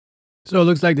So it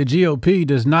looks like the GOP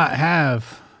does not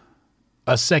have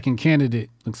a second candidate.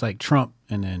 Looks like Trump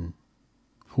and then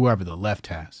whoever the left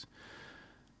has.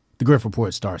 The Grift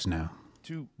Report starts now.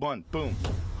 2, 1, boom.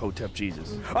 Hotep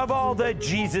Jesus. Of all the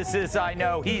Jesuses I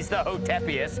know, he's the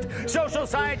Hotepiest. Social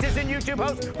scientist and YouTube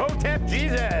host, Hotep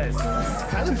Jesus.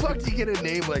 How the fuck do you get a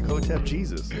name like Hotep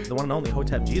Jesus? The one and only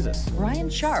Hotep Jesus.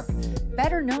 Ryan Sharp,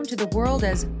 better known to the world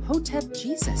as Hotep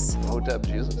Jesus. Hotep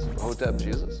Jesus. Hotep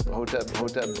Jesus.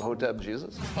 Hotep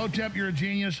Jesus. Hotep, you're a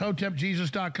genius.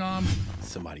 HotepJesus.com.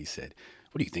 Somebody said,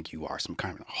 what do you think you are, some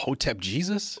kind of Hotep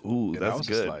Jesus? Ooh, and that's I was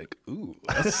good. Just like, ooh,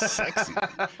 that's sexy.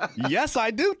 Yes,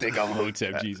 I do think I'm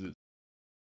Hotep Jesus.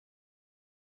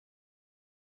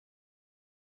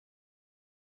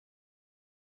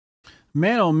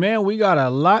 Man, oh man, we got a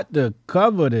lot to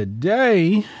cover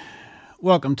today.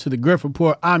 Welcome to the Grift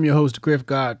Report. I'm your host, Grift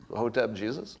God. Hotep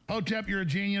Jesus. Hotep, you're a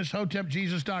genius.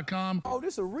 HotepJesus.com. Oh,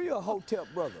 this a real Hotep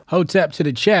brother. Hotep to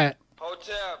the chat.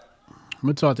 Hotep.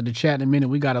 We'll talk to the chat in a minute.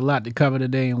 We got a lot to cover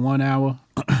today in 1 hour.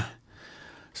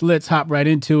 So let's hop right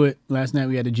into it. Last night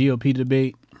we had a GOP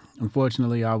debate.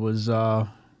 Unfortunately, I was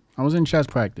in chess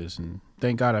practice, and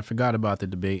thank God I forgot about the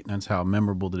debate. That's how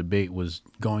memorable the debate was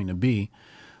going to be.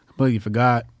 Completely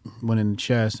forgot, went in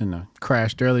chess, and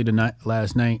crashed early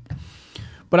last night.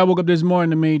 But I woke up this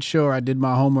morning and made sure I did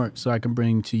my homework so I can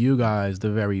bring to you guys the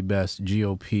very best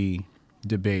GOP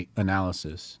debate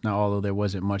analysis. Now, although there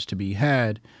wasn't much to be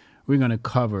had, we're going to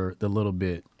cover the little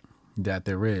bit that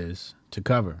there is to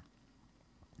cover.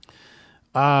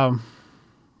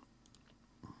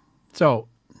 So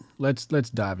let's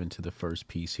dive into the first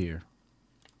piece here.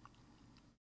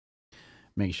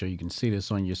 Make sure you can see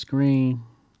this on your screen.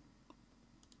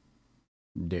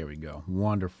 There we go.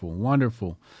 Wonderful,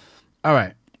 wonderful. All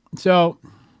right. So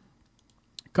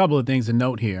a couple of things to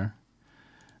note here.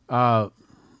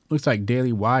 Looks like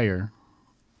Daily Wire,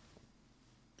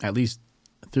 at least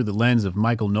through the lens of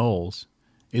Michael Knowles,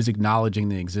 is acknowledging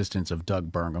the existence of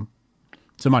Doug Burgum.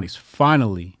 Somebody's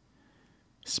finally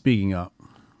speaking up.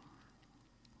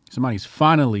 Somebody's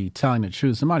finally telling the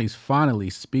truth. Somebody's finally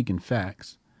speaking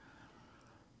facts.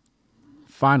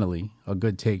 Finally, a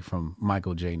good take from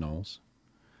Michael J. Knowles.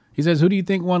 He says, who do you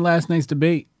think won last night's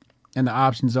debate? And the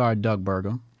options are Doug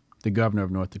Burgum, the governor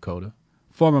of North Dakota,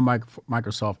 former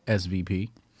Microsoft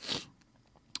SVP,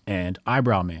 and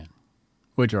Eyebrow Man,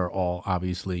 which are all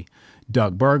obviously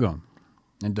Doug Burgum.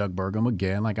 And Doug Burgum,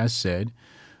 again, like I said,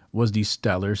 was the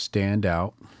stellar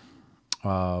standout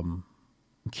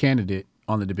candidate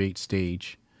on the debate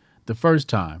stage the first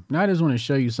time. Now I just want to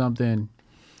show you something.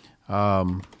 I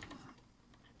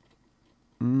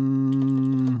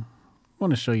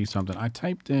want to show you something. I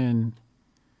typed in,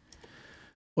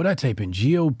 what did I type in?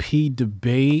 GOP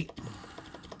debate,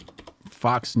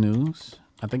 Fox News.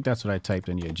 I think that's what I typed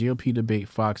in. Yeah, GOP debate,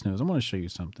 Fox News. I want to show you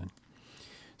something.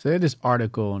 So there's this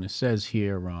article, and it says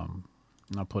here, and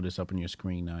I'll put this up on your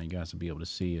screen now. You guys will be able to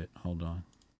see it. Hold on.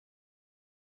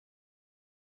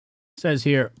 It says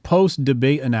here,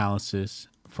 post-debate analysis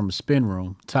from Spin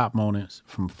Room, top moments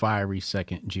from fiery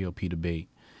second GOP debate.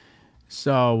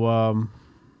 So,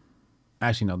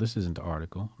 actually, no, this isn't the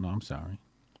article. No, I'm sorry.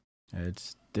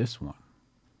 It's this one.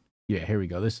 Yeah, here we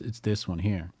go. It's this one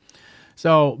here.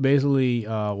 So basically,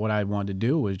 what I wanted to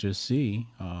do was just see,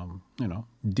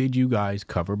 did you guys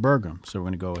cover Burgum? So we're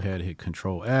going to go ahead and hit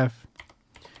Control F,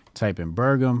 type in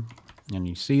Burgum, and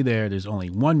you see there's only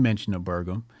one mention of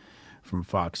Burgum from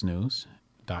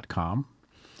foxnews.com.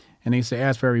 And they say,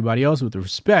 as for everybody else, with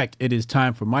respect, it is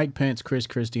time for Mike Pence, Chris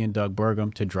Christie, and Doug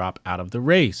Burgum to drop out of the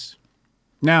race.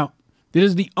 Now, this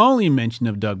is the only mention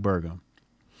of Doug Burgum.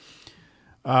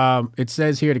 It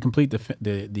says here, to complete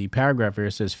the paragraph here,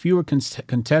 it says fewer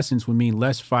contestants would mean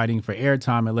less fighting for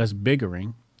airtime and less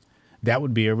bickering. That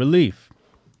would be a relief.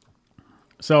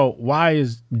 So why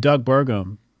is Doug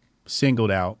Burgum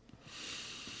singled out?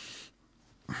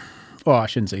 Well, I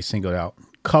shouldn't say singled out.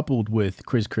 Coupled with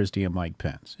Chris Christie and Mike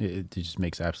Pence. It just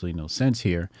makes absolutely no sense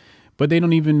here. But they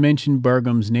don't even mention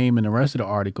Burgum's name in the rest of the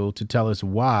article to tell us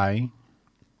why,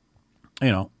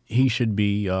 he should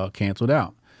be canceled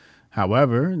out.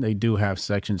 However, they do have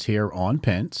sections here on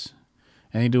Pence,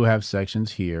 and they do have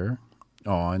sections here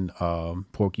on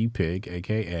Porky Pig,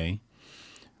 a.k.a.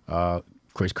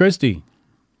 Chris Christie.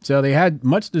 So they had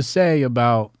much to say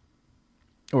about,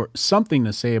 or something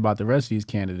to say about the rest of these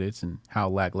candidates and how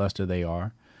lackluster they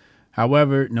are.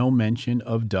 However, no mention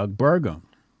of Doug Burgum.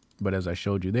 But as I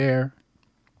showed you there,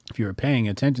 if you're paying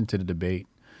attention to the debate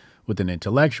with an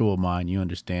intellectual mind, you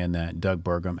understand that Doug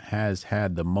Burgum has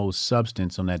had the most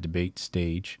substance on that debate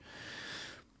stage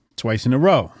twice in a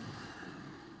row.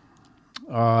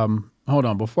 hold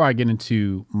on. Before I get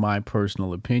into my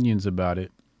personal opinions about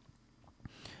it,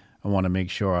 I want to make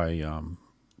sure I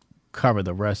cover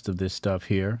the rest of this stuff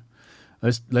here.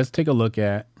 Let's take a look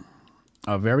at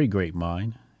a very great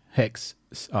mind,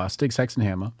 Sticks, Hex, and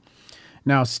Hammer.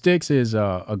 Now, Sticks is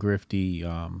a Grifty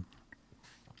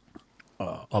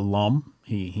alum.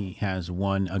 He has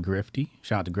won a Grifty.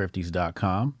 Shout out to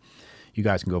Grifties.com. You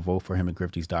guys can go vote for him at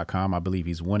Grifties.com. I believe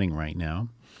he's winning right now.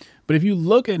 But if you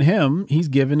look at him, he's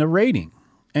given a rating.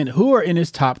 And who are in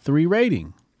his top 3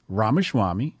 rating?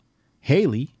 Ramaswamy,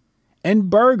 Haley, and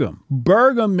Burgum.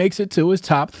 Burgum makes it to his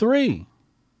top 3.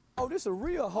 Oh, this a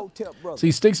real Hotep brother.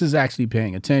 See, Sticks is actually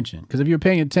paying attention. Because if you're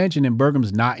paying attention and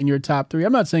Burgum's not in your top 3,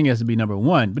 I'm not saying he has to be number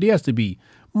 1, but he has to be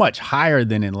much higher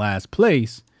than in last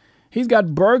place. He's got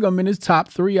Burgum in his top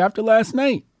 3 after last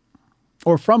night.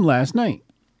 Or from last night.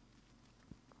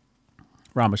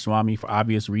 Ramaswamy for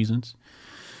obvious reasons.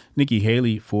 Nikki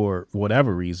Haley for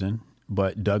whatever reason.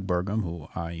 But Doug Burgum, who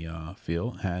I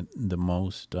feel had the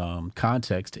most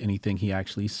context to anything he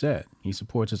actually said. He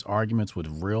supports his arguments with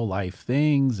real life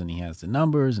things, and he has the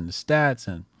numbers and the stats,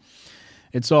 and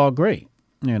it's all great.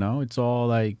 You know, it's all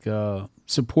like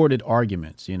supported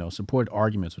arguments, supported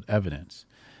arguments with evidence.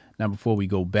 Now, before we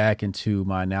go back into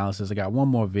my analysis, I got one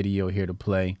more video here to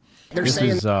play. This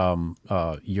is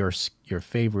your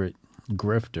favorite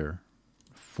grifter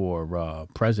for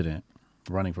president,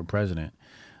 running for president.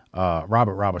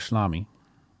 Robert Ramaswamy.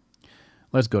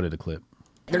 Let's go to the clip.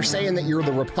 They're saying that you're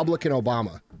the Republican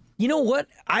Obama. You know what?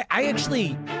 I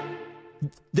actually,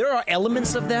 there are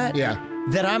elements of that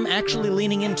that I'm actually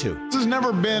leaning into. This has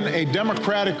never been a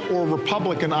Democratic or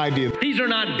Republican idea. These are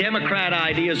not Democrat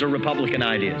ideas or Republican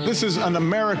ideas. This is an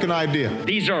American idea.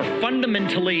 These are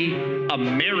fundamentally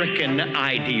American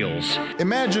ideals.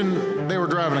 Imagine they were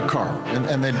driving a car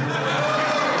and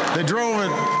they drove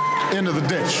it into the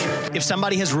ditch. If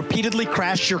somebody has repeatedly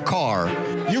crashed your car,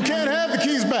 you can't have the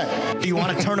keys back. Do you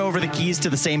want to turn over the keys to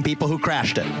the same people who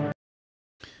crashed it?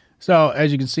 So,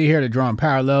 as you can see here, they're drawing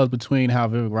parallels between how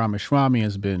Vivek Ramaswamy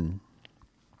has been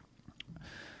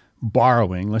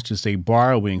borrowing, let's just say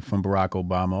borrowing from Barack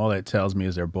Obama. All that tells me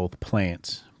is they're both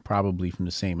plants, probably from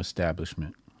the same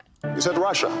establishment. You said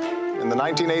Russia in the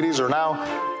 1980s are now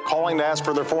calling to ask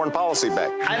for their foreign policy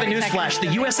back. I have a newsflash. The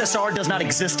USSR does not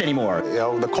exist anymore. You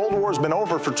know, the Cold War's been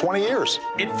over for 20 years.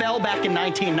 It fell back in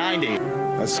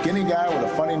 1990. A skinny guy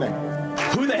with a funny name.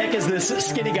 Who the heck is this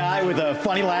skinny guy with a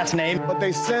funny last name? But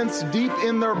they sense deep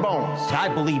in their bones. I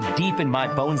believe deep in my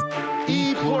bones.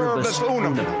 E pluribus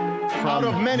unum. Out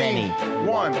of many,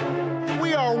 one.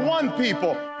 We are one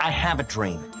people. I have a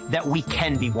dream that we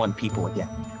can be one people again.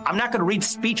 I'm not going to read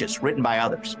speeches written by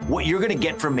others. What you're going to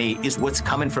get from me is what's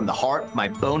coming from the heart, my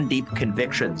bone-deep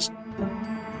convictions.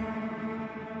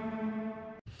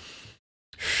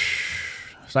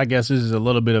 So I guess this is a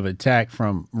little bit of attack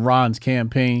from Ron's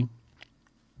campaign.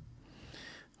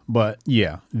 But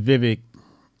yeah, Vivek,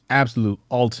 absolute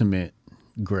ultimate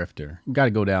grifter. Got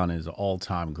to go down as an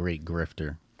all-time great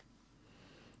grifter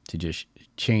to just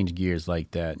change gears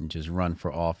like that and just run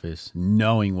for office,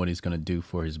 knowing what he's going to do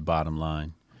for his bottom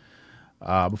line.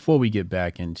 Before we get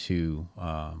back into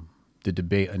the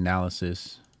debate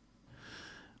analysis,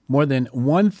 more than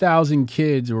 1,000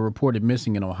 kids were reported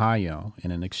missing in Ohio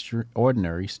in an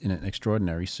extraordinary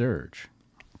surge.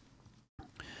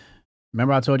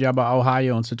 Remember I told you about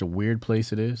Ohio and such a weird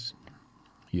place it is?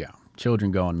 Yeah,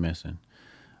 children going missing.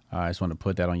 I just want to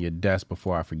put that on your desk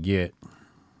before I forget.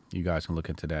 You guys can look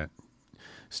into that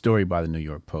story by the New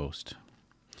York Post.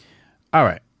 All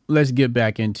right. Let's get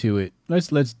back into it.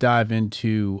 Let's dive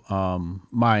into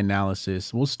my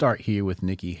analysis. We'll start here with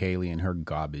Nikki Haley and her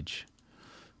garbage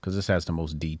because this has the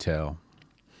most detail.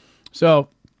 So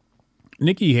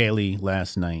Nikki Haley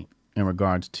last night in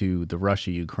regards to the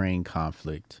Russia-Ukraine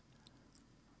conflict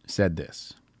said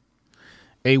this: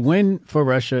 a win for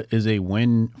Russia is a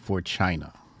win for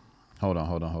China. Hold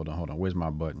on. Where's my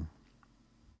button?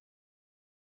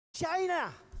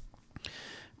 China.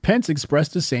 Pence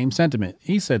expressed the same sentiment.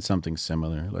 He said something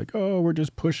similar, like, oh, we're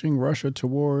just pushing Russia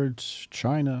towards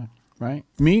China, right?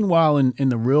 Meanwhile, in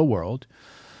the real world,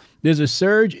 there's a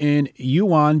surge in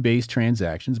yuan-based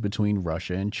transactions between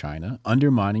Russia and China,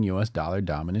 undermining U.S. dollar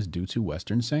dominance due to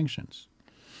Western sanctions.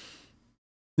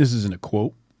 This isn't a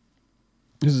quote.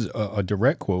 This is a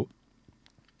direct quote.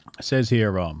 It says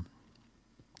here,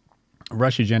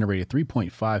 Russia generated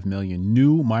 3.5 million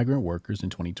new migrant workers in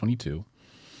 2022.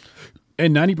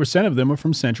 And 90% of them are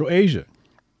from Central Asia.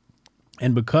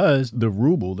 And because the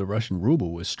Russian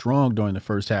ruble, was strong during the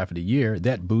first half of the year,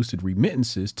 that boosted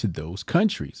remittances to those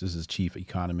countries. This is chief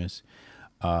economist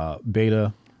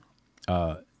Beta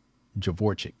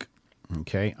Javorchik.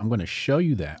 Okay, I'm going to show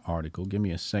you that article. Give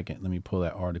me a second. Let me pull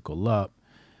that article up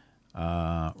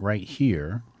right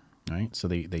here. Right, so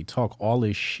they talk all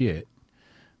this shit,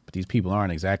 but these people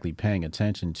aren't exactly paying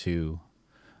attention to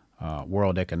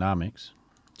world economics.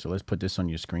 So let's put this on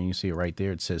your screen. You see it right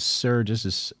there. It says surge. This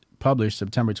is published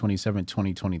September 27,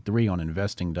 2023 on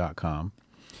investing.com.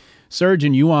 Surge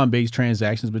in yuan-based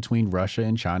transactions between Russia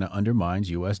and China undermines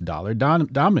U.S. dollar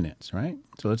dominance, right?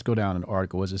 So let's go down an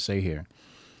article. What does it say here?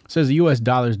 It says the U.S.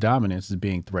 dollar's dominance is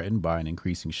being threatened by an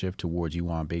increasing shift towards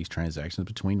yuan-based transactions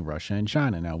between Russia and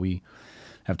China. Now, we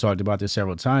have talked about this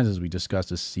several times as we discussed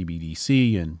the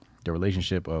CBDC and the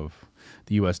relationship of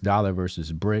the U.S. dollar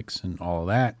versus BRICS and all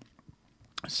that.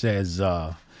 It says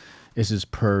this is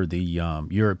per the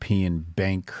European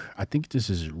Bank. I think this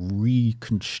is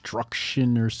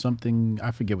Reconstruction or something.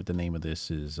 I forget what the name of this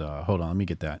is. Hold on, let me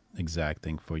get that exact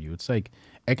thing for you. It's like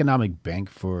Economic Bank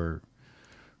for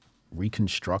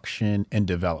Reconstruction and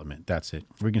Development. That's it.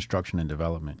 Reconstruction and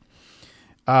Development.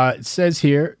 It says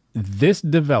here, this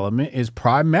development is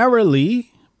primarily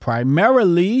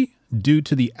due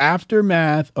to the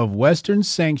aftermath of Western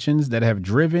sanctions that have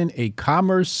driven a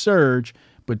commerce surge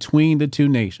between the two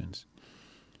nations.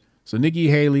 So Nikki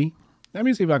Haley, let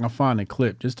me see if I can find a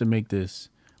clip just to make this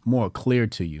more clear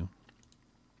to you.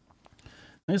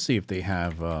 Let's see if they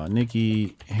have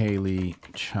Nikki Haley,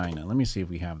 China. Let me see if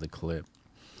we have the clip.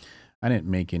 I didn't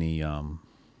make any.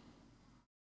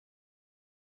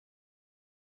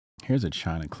 Here's a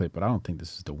China clip, but I don't think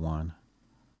this is the one.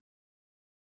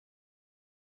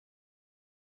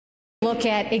 Look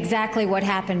at exactly what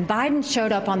happened. Biden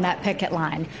showed up on that picket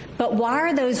line, but why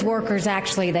are those workers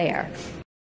actually there?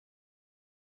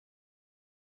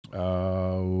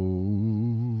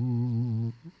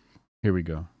 Here we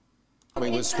go.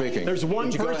 Was speaking. There's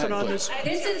one person on this.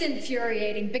 This is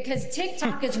infuriating because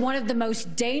TikTok is one of the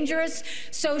most dangerous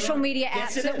social media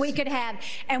apps that we could have.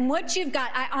 And what you've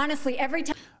got, I honestly, every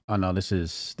time. Oh no, this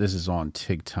is on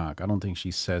TikTok. I don't think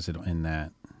she says it in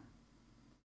that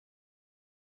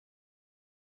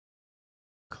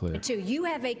clip. You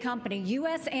have a company,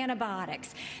 U.S.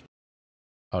 Antibiotics.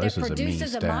 That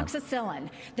produces amoxicillin,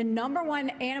 the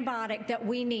 #1 antibiotic that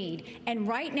we need. And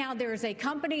right now there is a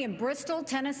company in Bristol,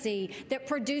 Tennessee that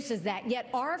produces that, yet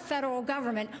our federal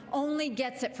government only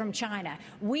gets it from China.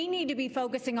 We need to be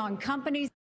focusing on companies.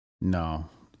 No,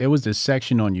 it was the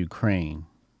section on Ukraine.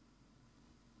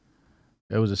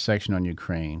 It was a section on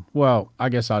Ukraine. Well, I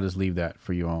guess I'll just leave that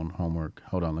for your own homework.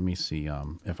 Hold on, let me see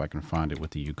if I can find it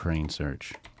with the Ukraine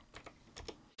search.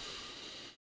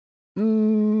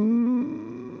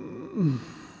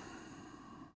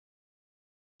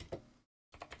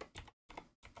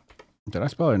 Did I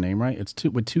spell her name right? It's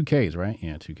with two Ks, right?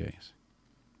 Yeah, 2 Ks.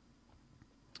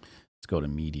 Let's go to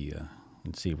media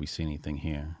and see if we see anything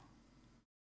here.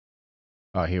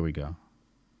 Oh, here we go.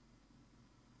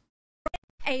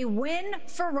 A win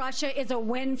for Russia is a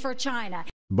win for China.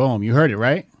 Boom, you heard it,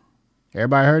 right?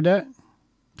 Everybody heard that?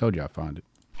 Told you I found it.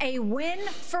 A win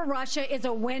for Russia is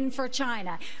a win for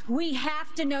China. We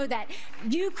have to know that.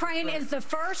 Ukraine is the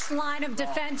first line of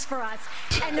defense for us.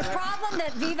 And the problem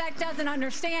that Vivek doesn't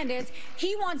understand is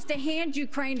he wants to hand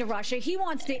Ukraine to Russia. He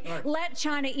wants to let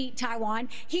China eat Taiwan.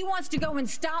 He wants to go and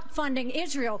stop funding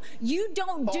Israel. You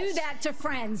don't do that to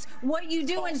friends. What you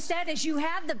do instead is you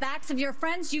have the backs of your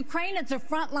friends. Ukraine is the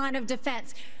front line of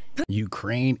defense.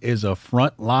 Ukraine is a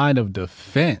front line of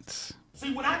defense.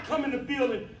 See, when I come in the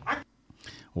building,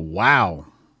 Wow.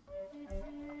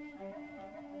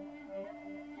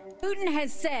 Putin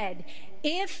has said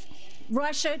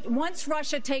once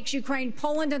Russia takes Ukraine,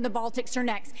 Poland and the Baltics are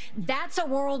next. That's a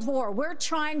world war. We're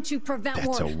trying to prevent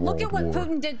war. Look at what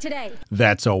Putin did today.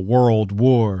 That's a world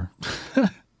war.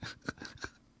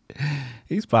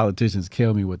 These politicians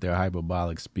kill me with their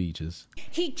hyperbolic speeches.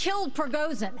 He killed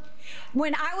Prigozhin.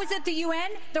 When I was at the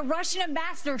UN, the Russian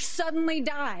ambassador suddenly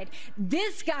died.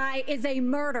 This guy is a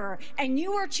murderer, and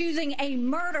you are choosing a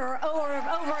murderer over a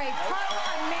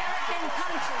pro-American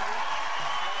country.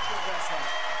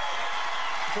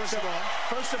 First of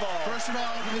all,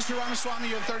 Mr. Ramaswamy,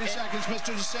 you have 30 seconds.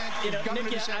 Mr. DeSantis,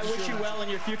 Nikki, I wish you well in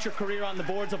your future career on the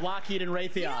boards of Lockheed and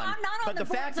Raytheon. I'm not on the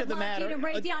boards of Lockheed and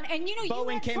Raytheon. And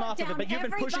Boeing came off of it, but you've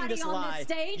been pushing this lie.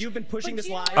 You've been pushing this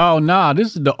lie. Oh, nah,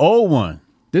 this is the old one.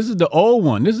 This is the old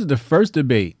one. This is the first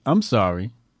debate. I'm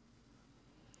sorry.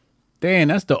 Dan,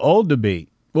 that's the old debate.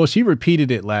 Well, she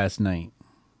repeated it last night.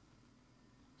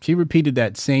 She repeated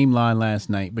that same line last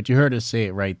night, but you heard her say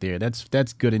it right there.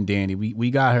 That's good and dandy.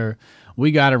 We got her in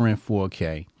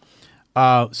 4K.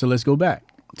 So let's go back.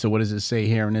 So what does it say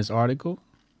here in this article?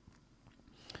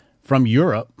 From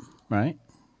Europe, right?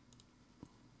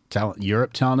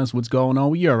 Europe telling us what's going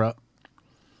on with Europe.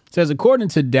 It says, according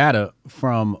to data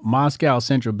from Moscow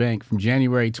Central Bank from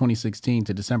January 2016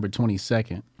 to December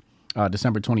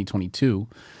 2022,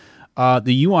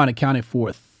 the yuan accounted for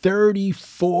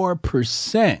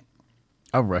 34%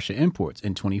 of Russia imports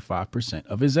and 25%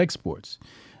 of its exports.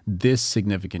 This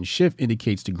significant shift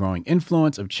indicates the growing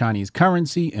influence of Chinese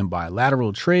currency in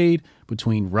bilateral trade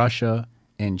between Russia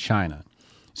and China.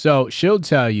 So she'll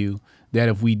tell you that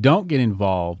if we don't get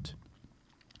involved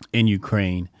in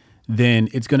Ukraine, then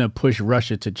it's going to push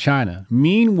Russia to China.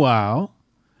 Meanwhile,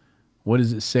 what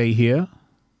does it say here?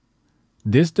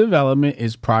 This development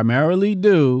is primarily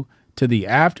due to the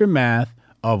aftermath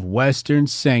of Western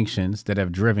sanctions that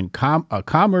have driven a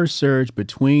commerce surge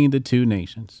between the two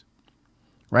nations.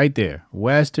 Right there,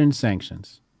 Western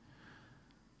sanctions.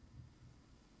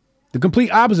 The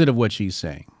complete opposite of what she's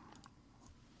saying.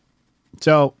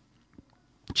 So,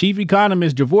 chief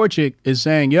economist Dvorak is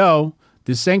saying, yo,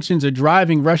 the sanctions are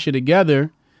driving Russia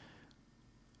together.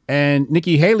 And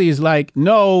Nikki Haley is like,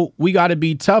 no, we got to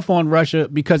be tough on Russia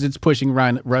because it's pushing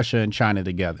Russia and China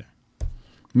together.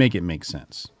 Make it make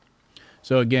sense.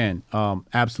 So again,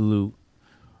 absolute.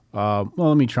 Well,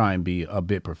 let me try and be a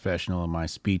bit professional in my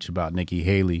speech about Nikki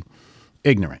Haley.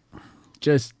 Ignorant.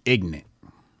 Just ignorant.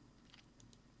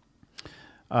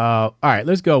 All right,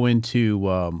 let's go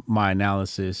into my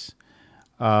analysis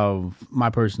of my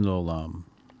personal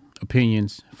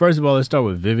opinions. First of all, let's start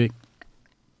with Vivek.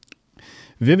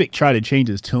 Vivek tried to change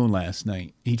his tune last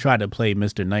night. He tried to play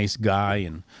Mr. Nice Guy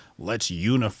and let's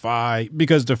unify,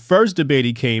 because the first debate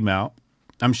he came out,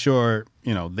 I'm sure,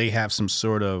 you know, they have some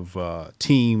sort of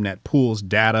team that pulls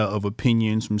data of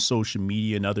opinions from social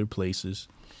media and other places,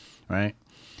 right?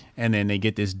 And then they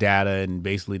get this data and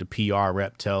basically the PR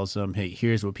rep tells them, hey,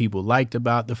 here's what people liked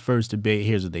about the first debate.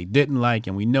 Here's what they didn't like.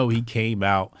 And we know he came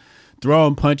out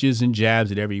throwing punches and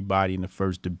jabs at everybody in the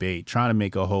first debate, trying to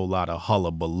make a whole lot of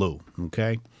hullabaloo,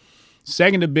 okay?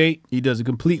 Second debate, he does a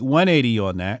complete 180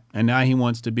 on that, and now he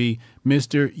wants to be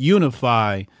Mr.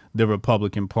 Unify the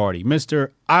Republican Party, Mr.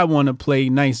 I want to play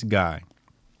nice guy.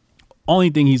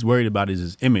 Only thing he's worried about is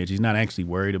his image. He's not actually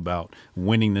worried about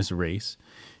winning this race.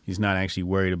 He's not actually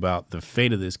worried about the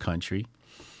fate of this country.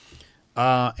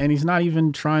 And he's not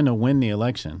even trying to win the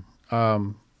election.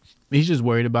 He's just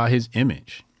worried about his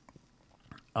image.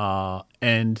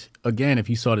 And again, if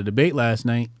you saw the debate last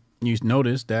night, you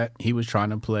noticed that he was trying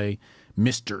to play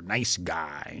Mr. Nice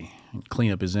Guy and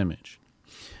clean up his image.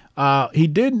 He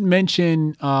did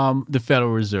mention the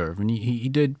Federal Reserve, and he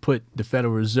did put the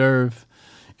Federal Reserve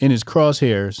in his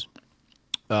crosshairs,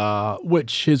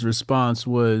 which his response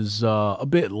was a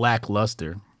bit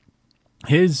lackluster.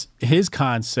 His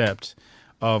concept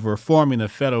of reforming the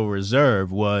Federal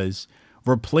Reserve was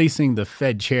replacing the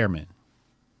Fed chairman.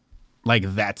 Like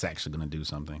that's actually going to do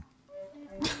something.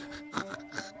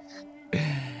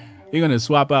 You're going to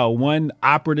swap out one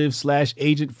operative /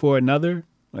 agent for another?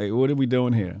 Like, what are we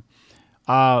doing here?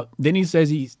 Then he says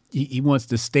he wants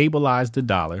to stabilize the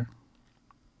dollar.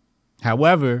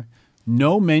 However,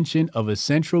 no mention of a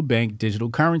central bank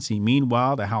digital currency.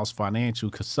 Meanwhile, the House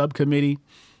Financial Subcommittee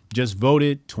just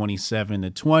voted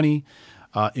 27-20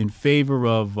 in favor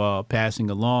of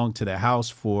passing along to the House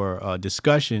for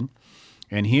discussion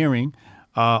and hearing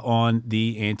on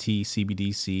the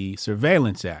Anti-CBDC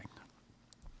Surveillance Act.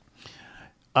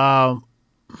 And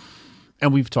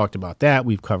we've talked about that.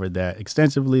 We've covered that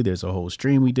extensively. There's a whole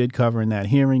stream we did cover in that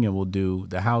hearing, and we'll do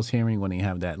the House hearing when they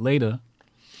have that later.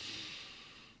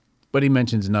 But he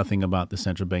mentions nothing about the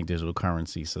central bank digital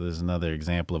currency. So there's another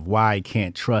example of why I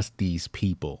can't trust these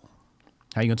people.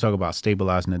 How are you going to talk about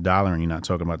stabilizing the dollar and you're not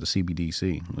talking about the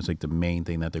CBDC? It's like the main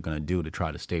thing that they're going to do to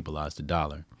try to stabilize the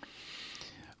dollar.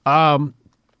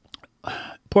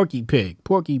 Porky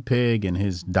Pig and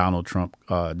his Donald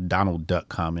Duck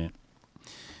comment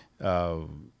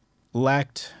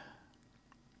lacked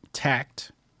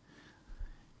tact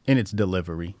in its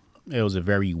delivery. It was a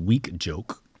very weak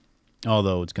joke,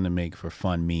 although it's going to make for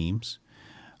fun memes.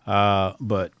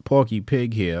 But Porky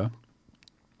Pig here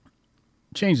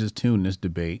changed his tune in this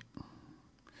debate.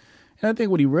 And I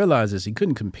think what he realized is he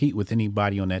couldn't compete with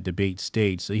anybody on that debate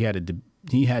stage. So he had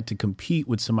to compete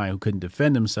with somebody who couldn't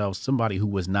defend themselves, somebody who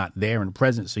was not there and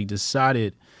present. So he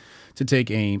decided to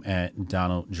take aim at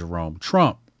Donald Jerome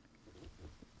Trump.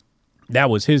 That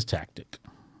was his tactic.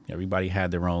 Everybody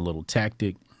had their own little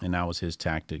tactic, and that was his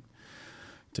tactic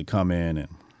to come in and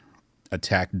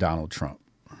attack Donald Trump,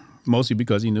 mostly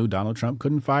because he knew Donald Trump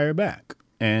couldn't fire back.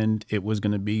 And it was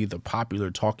going to be the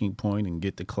popular talking point and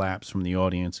get the claps from the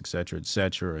audience, et cetera,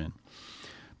 and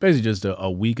basically just a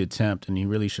weak attempt, and he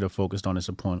really should have focused on his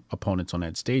opponents on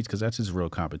that stage because that's his real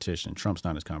competition. Trump's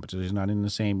not his competition. He's not in the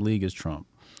same league as Trump.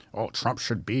 Oh, Trump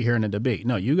should be here in the debate.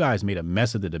 No, you guys made a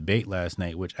mess of the debate last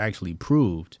night, which actually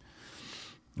proved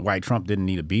why Trump didn't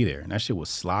need to be there. And that shit was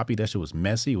sloppy. That shit was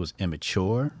messy. It was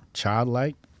immature,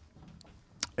 childlike.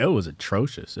 It was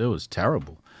atrocious. It was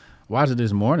terrible. I watched it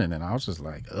this morning, and I was just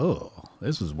like, oh,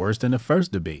 this was worse than the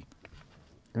first debate.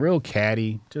 Real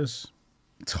catty, just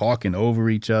talking over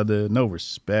each other, no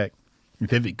respect.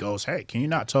 Vivek goes, hey, can you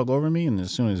not talk over me? And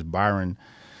as soon as Byron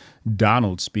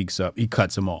Donald speaks up, he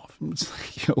cuts him off. It's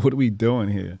like, yo, what are we doing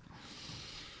here?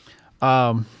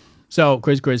 So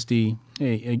Chris Christie,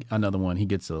 another one, he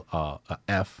gets a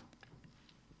F.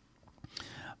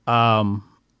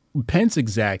 Pence's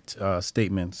exact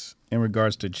statements in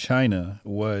regards to China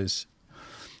was,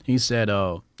 he said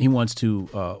he wants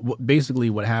to, basically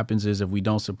what happens is if we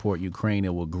don't support Ukraine,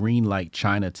 it will green light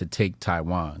China to take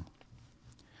Taiwan.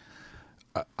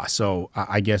 So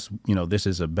I guess, this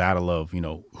is a battle of,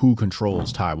 who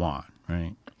controls Taiwan,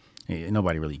 right?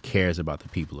 Nobody really cares about the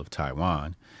people of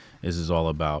Taiwan. This is all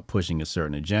about pushing a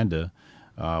certain agenda,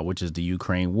 which is the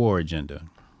Ukraine war agenda.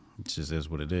 It just is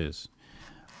what it is.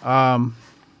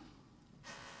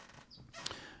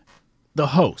 The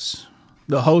hosts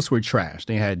were trash.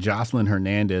 They had Jocelyn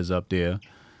Hernandez up there.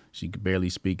 She could barely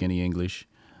speak any English.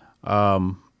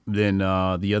 Then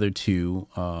the other two,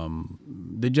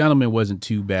 the gentleman wasn't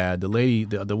too bad. The lady,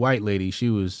 the white lady,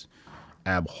 she was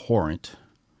abhorrent.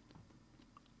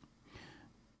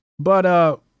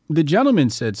 But the gentleman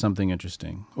said something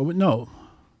interesting. Oh no,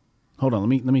 hold on.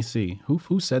 Let me see.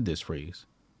 Who said this phrase?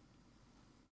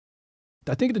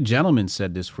 I think the gentleman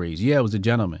said this phrase. Yeah, it was a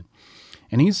gentleman,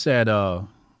 and he said,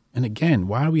 and again,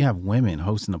 why do we have women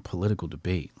hosting a political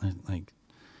debate? Like,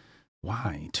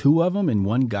 why? Two of them and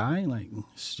one guy? Like,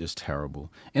 it's just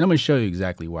terrible. And I'm going to show you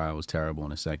exactly why it was terrible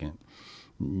in a second.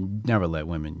 Never let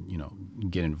women,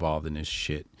 get involved in this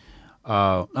shit.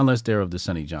 Unless they're of the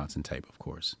Sonny Johnson type, of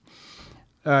course.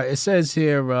 It says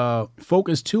here,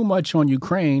 focus too much on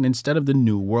Ukraine instead of the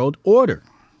New World Order.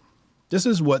 This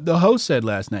is what the host said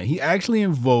last night. He actually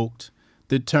invoked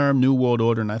the term New World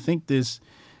Order, and I think this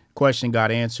question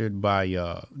got answered by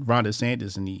Ron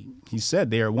DeSantis, and he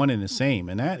said they are one and the same,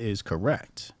 and that is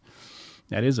correct.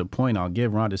 That is a point I'll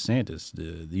give Ron DeSantis.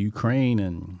 The Ukraine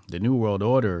and the New World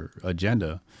Order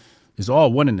agenda is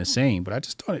all one and the same, but I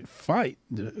just thought it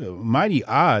mighty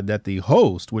odd that the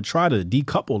host would try to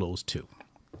decouple those two.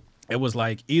 It was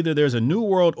like either there's a New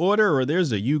World Order or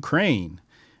there's a Ukraine,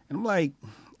 and I'm like,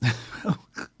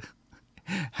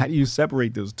 how do you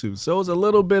separate those two? So it's a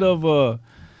little bit of a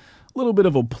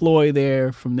ploy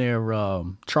there from their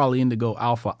Charlie Indigo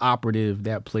Alpha operative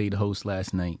that played host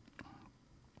last night.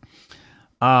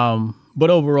 But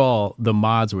overall, the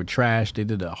mods were trash. They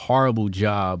did a horrible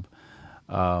job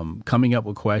coming up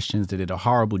with questions. They did a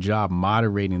horrible job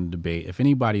moderating the debate. If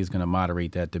anybody is going to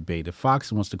moderate that debate, if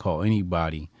Fox wants to call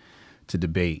anybody to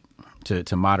debate,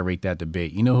 to moderate that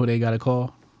debate, you know who they got to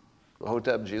call?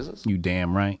 Hotep Jesus? You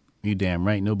damn right. You damn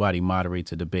right. Nobody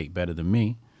moderates a debate better than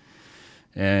me.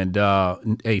 And,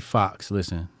 hey, Fox,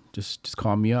 listen, just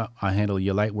call me up. I'll handle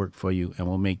your light work for you, and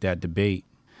we'll make that debate.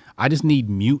 I just need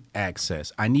mute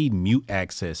access. I need mute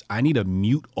access. I need a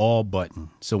mute all button.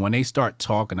 So when they start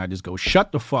talking, I just go,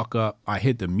 shut the fuck up. I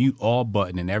hit the mute all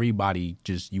button, and everybody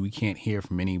we can't hear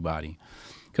from anybody.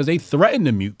 Because they threaten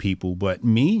to mute people, but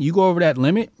me, you go over that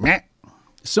limit, as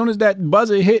soon as that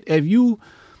buzzer hit, if you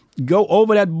go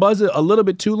over that buzzer a little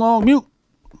bit too long, mute.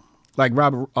 Like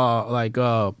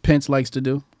Pence likes to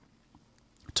do.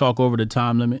 Talk over the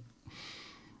time limit.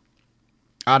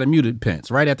 I'd have muted Pence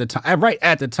right at the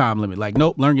time limit. Like,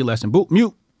 nope, learn your lesson. Boop,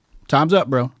 mute. Time's up,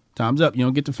 bro. Time's up. You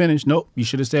don't get to finish. Nope. You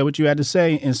should have said what you had to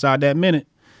say inside that minute.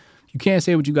 You can't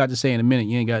say what you got to say in a minute.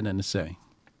 You ain't got nothing to say.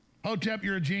 Hotep,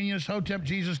 you're a genius.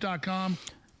 HotepJesus.com.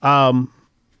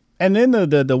 And then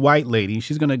the white lady,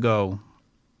 she's gonna go.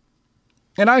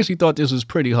 And I actually thought this was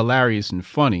pretty hilarious and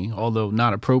funny, although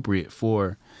not appropriate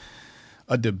for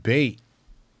a debate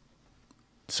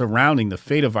surrounding the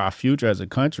fate of our future as a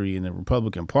country in the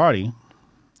Republican Party.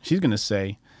 She's going to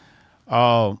say,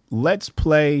 let's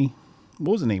play,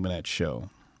 what was the name of that show?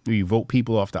 Where you vote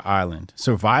people off the island?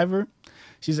 Survivor?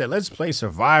 She said, let's play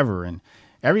Survivor. And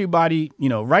everybody,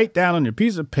 write down on your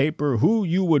piece of paper who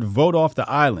you would vote off the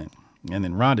island. And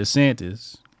then Ron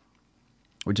DeSantis,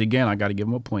 which again, I got to give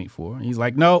him a point for. He's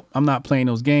like, no, I'm not playing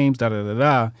those games,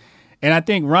 da-da-da-da. And I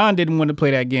think Ron didn't want to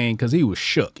play that game because he was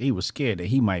shook. He was scared that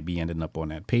he might be ending up on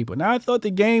that paper. Now, I thought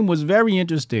the game was very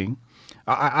interesting.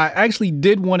 I actually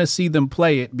did want to see them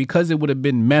play it because it would have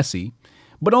been messy.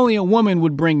 but only a woman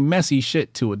would bring messy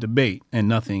shit to a debate and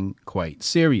nothing quite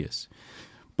serious.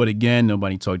 But again,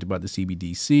 nobody talked about the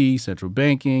CBDC, central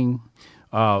banking,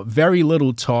 very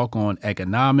little talk on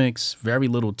economics, very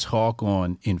little talk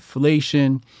on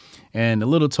inflation. And the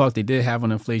little talk they did have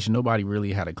on inflation, nobody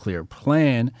really had a clear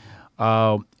plan.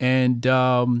 And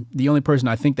the only person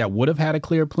I think that would have had a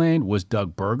clear plan was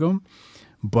Doug Burgum.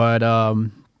 But,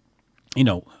 you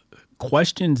know,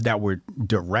 questions that were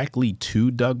directly to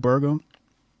Doug Burgum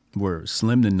were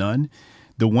slim to none.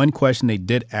 The one question they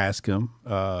did ask him,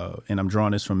 and I'm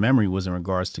drawing this from memory, was in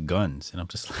regards to guns. And I'm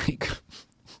just like,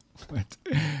 what?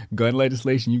 Gun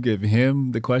legislation? You give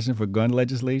him the question for gun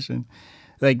legislation?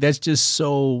 Like, that's just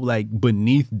so, like,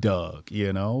 beneath Doug,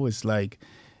 you know? It's like,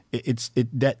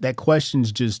 that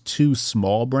question's just too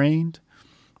small-brained.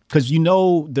 Because you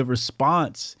know the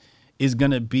response is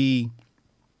going to be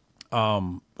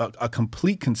a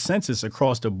complete consensus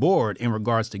across the board in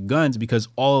regards to guns, because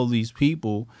all of these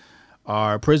people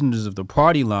are prisoners of the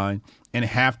party line and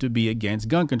have to be against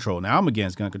gun control. Now, I'm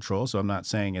against gun control, so I'm not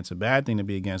saying it's a bad thing to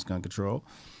be against gun control.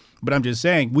 But I'm just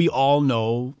saying we all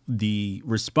know the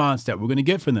response that we're going to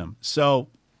get from them. So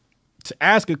to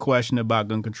ask a question about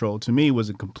gun control, to me, was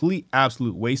a complete,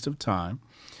 absolute waste of time.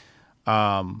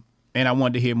 And I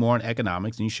wanted to hear more on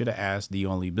economics. And you should have asked the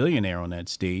only billionaire on that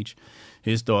stage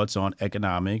his thoughts on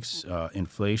economics,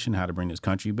 inflation, how to bring this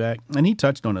country back. And he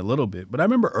touched on it a little bit. But I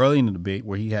remember early in the debate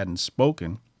where he hadn't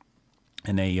spoken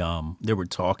and they were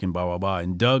talking, blah, blah, blah.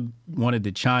 And Doug wanted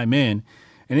to chime in.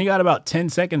 And he got about 10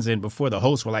 seconds in before the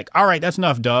hosts were like, all right, that's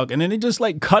enough, Doug. And then they just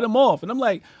like cut him off. And I'm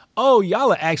like, oh,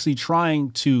 y'all are actually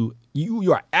trying to,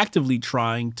 you are actively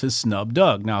trying to snub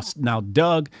Doug. Now,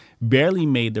 Doug barely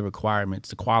made the requirements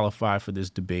to qualify for this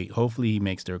debate. Hopefully he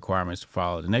makes the requirements to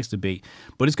follow the next debate.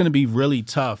 But it's going to be really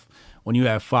tough when you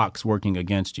have Fox working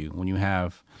against you, when you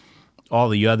have all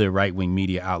the other right-wing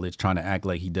media outlets trying to act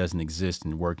like he doesn't exist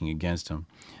and working against him.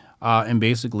 And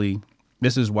basically,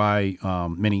 this is why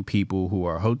many people who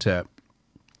are Hotep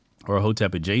or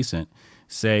Hotep adjacent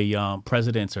say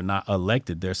presidents are not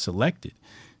elected, they're selected.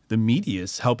 The media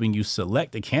is helping you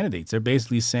select the candidates. They're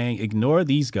basically saying, ignore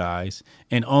these guys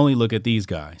and only look at these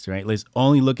guys, right? Let's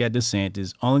only look at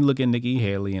DeSantis, only look at Nikki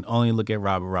Haley, and only look at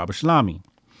Robert Shalami.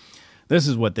 This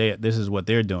is what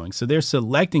they're doing. So they're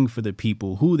selecting for the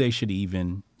people who they should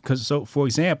even. Because, so, for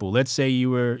example, let's say you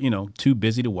were, too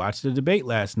busy to watch the debate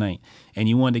last night and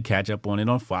you wanted to catch up on it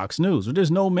on Fox News. Well,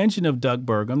 there's no mention of Doug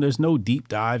Burgum. There's no deep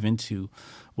dive into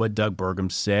what Doug Burgum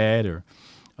said or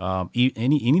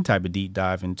any type of deep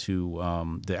dive into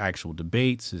the actual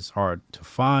debates. Is hard to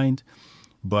find.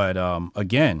 But,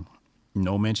 again,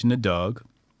 no mention of Doug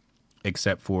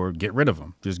except for get rid of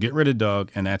him. Just get rid of Doug,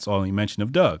 and that's all he mentioned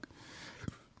of Doug.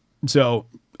 So,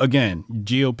 again,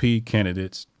 GOP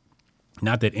candidates,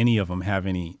 not that any of them have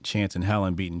any chance in hell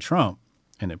in beating Trump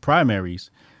in the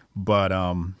primaries, but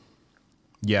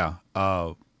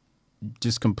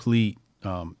just complete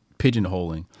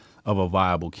pigeonholing of a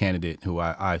viable candidate who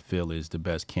I feel is the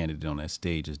best candidate on that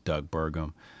stage is Doug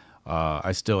Burgum.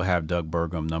 I still have Doug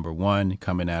Burgum number one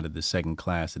coming out of the second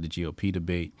class of the GOP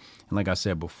debate. And like I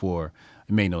said before,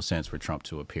 it made no sense for Trump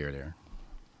to appear there.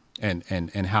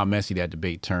 And how messy that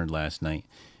debate turned last night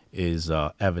is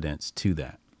evidence to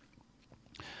that.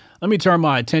 Let me turn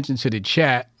my attention to the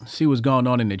chat, see what's going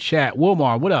on in the chat.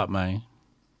 Wilmar, what up, man?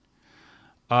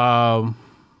 Barack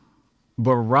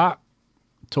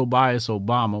Tobias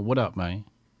Obama, what up, man?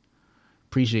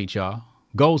 Appreciate y'all.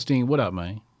 Goldstein, what up,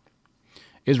 man?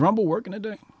 Is Rumble working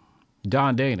today?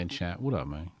 Don Day in the chat, what up,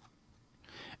 man?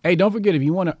 Hey, don't forget, if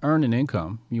you want to earn an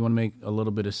income, you want to make a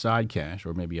little bit of side cash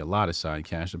or maybe a lot of side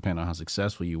cash, depending on how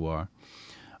successful you are.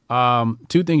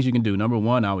 Two things you can do. Number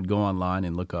one, I would go online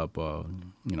and look up,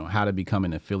 how to become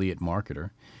an affiliate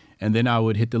marketer. And then I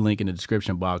would hit the link in the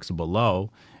description box below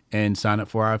and sign up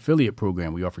for our affiliate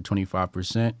program. We offer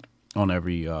 25% on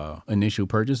every initial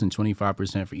purchase and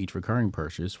 25% for each recurring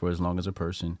purchase for as long as a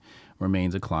person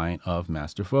remains a client of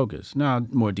Master Focus. Now,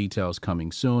 more details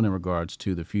coming soon in regards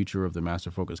to the future of the Master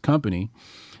Focus company,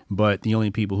 but the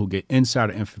only people who get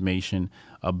insider information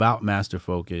about Master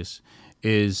Focus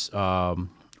is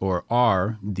or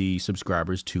are the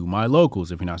subscribers to My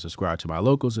Locals. If you're not subscribed to My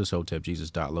Locals, it's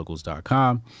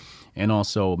hotepjesus.locals.com. And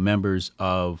also members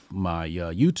of my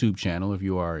YouTube channel, if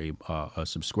you are a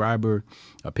subscriber,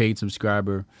 a paid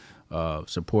subscriber,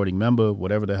 supporting member,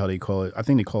 whatever the hell they call it. I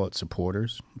think they call it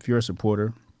supporters. If you're a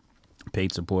supporter,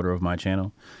 paid supporter of my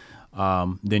channel,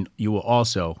 then you will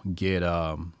also get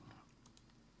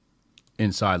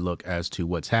inside look as to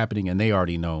what's happening, and they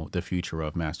already know the future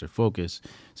of Master Focus.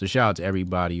 So shout out to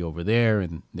everybody over there,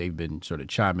 and they've been sort of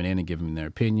chiming in and giving their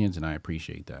opinions, and I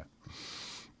appreciate that.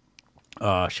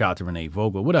 Shout out to Renee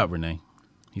Vogel. What up, Renee?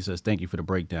 He says, thank you for the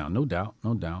breakdown. No doubt,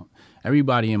 no doubt.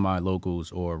 Everybody in my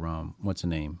locals or what's the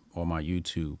name, or my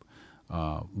YouTube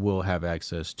will have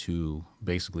access to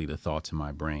basically the thoughts in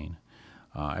my brain.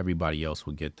 Everybody else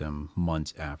will get them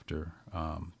months after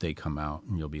they come out,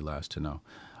 and you'll be last to know.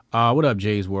 What up,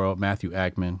 Jay's World? Matthew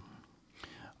Ackman.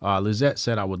 Lizette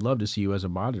said, I would love to see you as a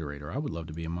moderator. I would love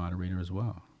to be a moderator as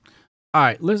well. All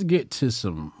right, let's get to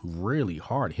some really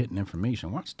hard-hitting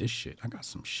information. Watch this shit. I got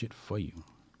some shit for you.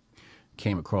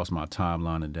 Came across my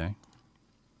timeline today.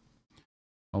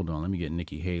 Hold on, let me get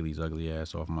Nikki Haley's ugly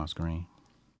ass off my screen.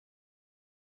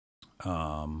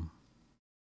 Well,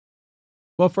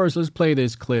 first, let's play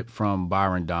this clip from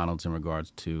Byron Donalds in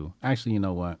regards to... Actually, you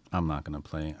know what? I'm not going to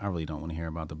play it. I really don't want to hear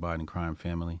about the Biden crime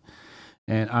family.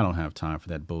 And I don't have time for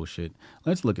that bullshit.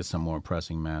 Let's look at some more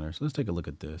pressing matters. Let's take a look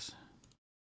at this.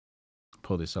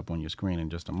 Pull this up on your screen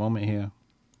in just a moment here.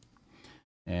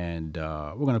 And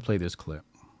we're going to play this clip.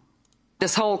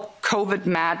 This whole COVID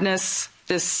madness,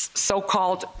 this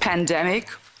so-called pandemic,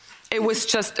 it was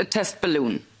just a test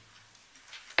balloon.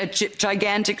 A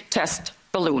gigantic test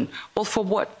balloon. Well, for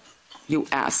what, you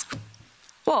ask?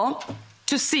 Well,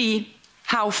 to see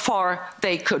how far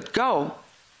they could go.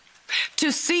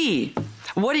 To see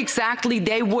what exactly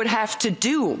they would have to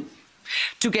do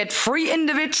to get free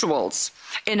individuals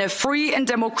in a free and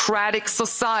democratic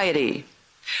society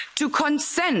to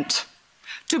consent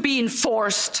to being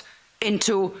forced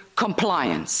into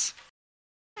compliance.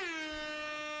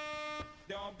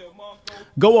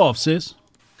 Go off, sis.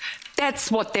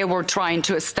 That's what they were trying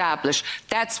to establish.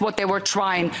 That's what they were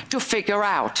trying to figure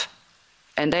out.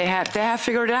 And they have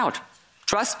figured it out.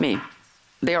 Trust me,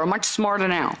 they are much smarter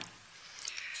now.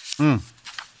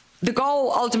 The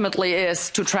goal ultimately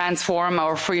is to transform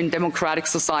our free and democratic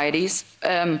societies,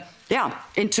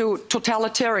 into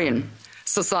totalitarian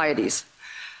societies.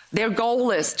 Their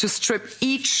goal is to strip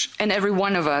each and every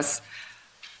one of us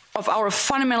of our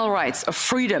fundamental rights of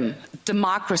freedom,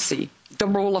 democracy, the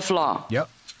rule of law. Yep.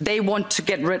 They want to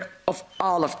get rid of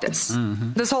all of this.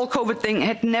 This whole COVID thing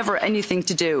had never anything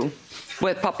to do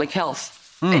with public health.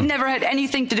 It never had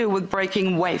anything to do with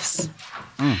breaking waves.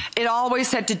 It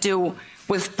always had to do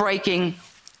with breaking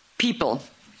people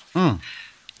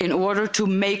in order to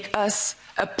make us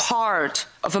a part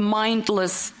of a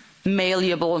mindless,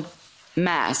 malleable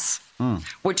mass,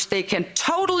 which they can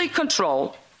totally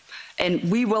control,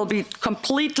 and we will be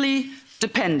completely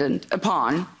dependent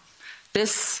upon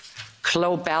this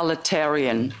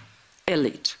globalitarian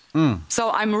elite.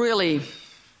 So I'm really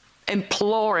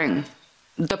imploring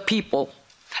the people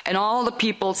and all the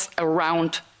peoples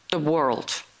around the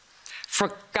world,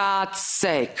 for God's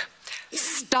sake,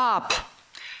 stop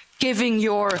giving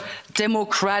your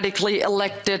democratically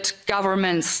elected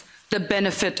governments the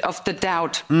benefit of the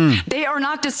doubt. They are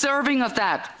not deserving of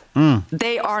that.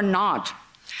 They are not.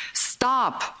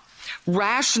 Stop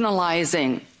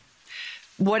rationalizing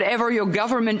whatever your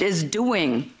government is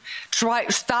doing.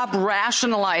 Stop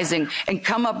rationalizing and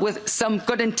come up with some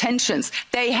good intentions.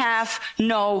 They have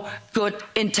no good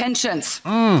intentions.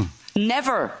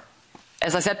 Never.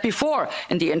 As I said before,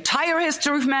 in the entire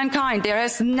history of mankind, there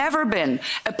has never been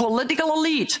a political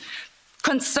elite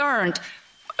concerned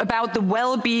about the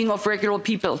well-being of regular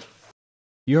people.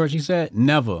 You heard what she said?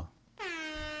 Never.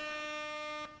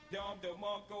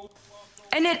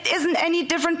 And it isn't any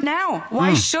different now.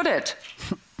 Why should it?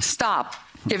 Stop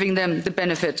giving them the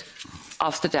benefit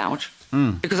of the doubt.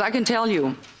 Because I can tell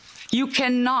you, you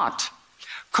cannot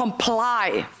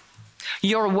comply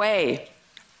your way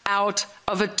out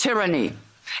of a tyranny.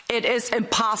 It is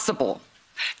impossible.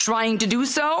 Trying to do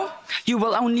so, you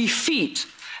will only feed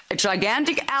a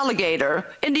gigantic alligator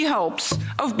in the hopes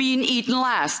of being eaten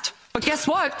last. But guess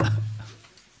what?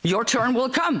 Your turn will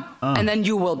come, and then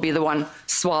you will be the one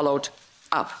swallowed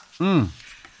up.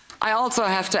 I also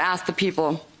have to ask the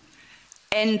people,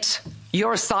 end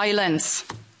your silence.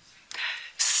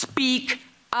 Speak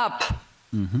up.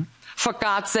 For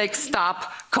God's sake,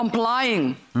 stop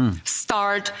complying.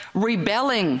 Start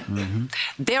rebelling.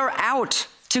 They're out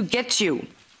to get you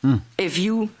if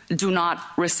you do not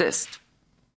resist.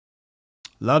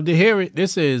 Love to hear it.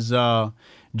 This is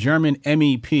German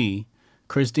MEP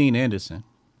Christine Anderson.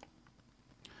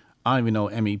 I don't even know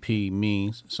what MEP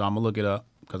means, so I'm going to look it up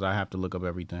because I have to look up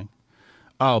everything.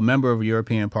 Oh, member of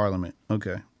European Parliament.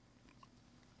 Okay.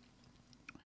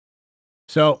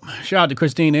 So, shout out to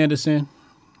Christine Anderson.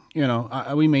 You know,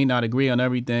 we may not agree on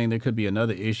everything. There could be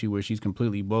another issue where she's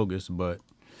completely bogus, but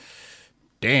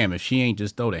damn, if she ain't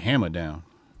just throw the hammer down.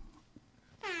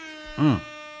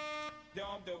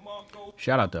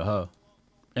 Shout out to her.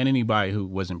 And anybody who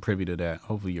wasn't privy to that,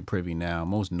 hopefully you're privy now.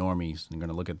 Most normies are going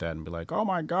to look at that and be like, oh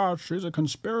my God, she's a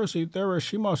conspiracy theorist.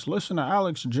 She must listen to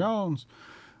Alex Jones.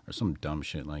 Or some dumb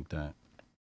shit like that.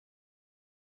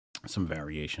 Some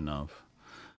variation of.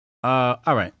 All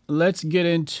right, let's get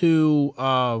into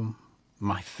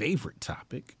my favorite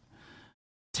topic.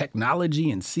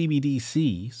 Technology and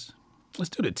CBDCs. Let's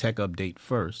do the tech update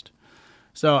first.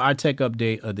 So our tech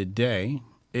update of the day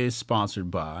is sponsored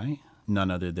by none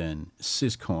other than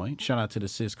Syscoin. Shout out to the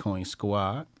Syscoin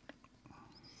squad.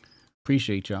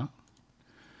 Appreciate y'all.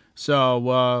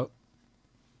 So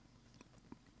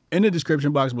in the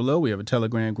description box below, we have a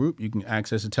Telegram group. You can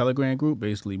access a Telegram group,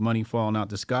 basically money falling out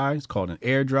the sky. It's called an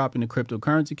airdrop in the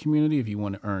cryptocurrency community. If you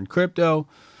want to earn crypto,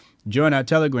 join our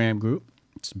Telegram group.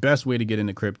 It's the best way to get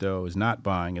into crypto is not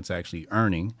buying, it's actually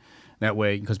earning. That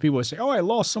way, because people would say, oh, I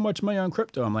lost so much money on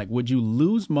crypto. I'm like, would you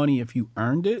lose money if you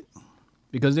earned it?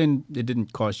 Because then it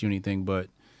didn't cost you anything but,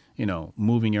 you know,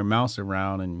 moving your mouse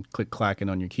around and click-clacking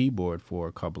on your keyboard for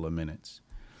a couple of minutes.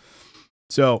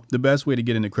 So the best way to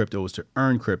get into crypto is to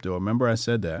earn crypto. Remember I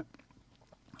said that.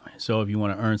 So if you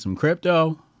want to earn some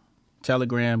crypto,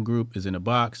 Telegram group is in a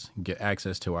box. Get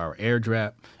access to our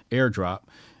airdrop.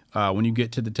 When you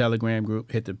get to the Telegram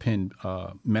group, hit the pinned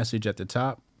message at the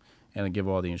top and I'll give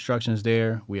all the instructions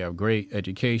there. We have great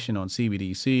education on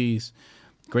CBDCs,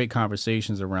 great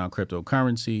conversations around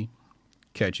cryptocurrency,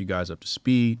 catch you guys up to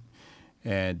speed,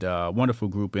 and wonderful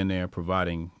group in there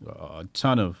providing a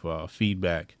ton of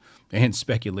feedback and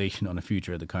speculation on the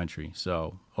future of the country.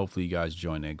 So hopefully you guys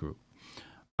join that group.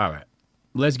 All right,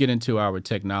 let's get into our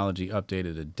technology update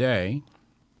of the day.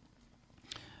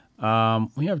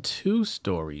 We have two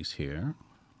stories here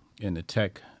in the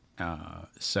tech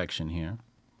section here.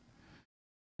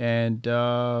 And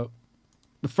the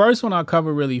first one I'll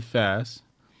cover really fast.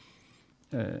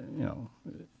 You know,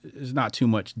 it's not too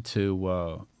much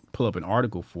to pull up an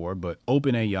article for, but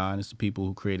OpenAI, and it's the people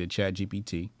who created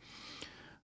ChatGPT,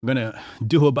 are going to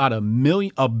do about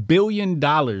 $1 billion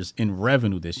in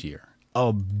revenue this year.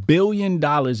 $1 billion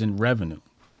in revenue.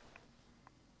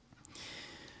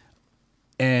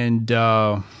 And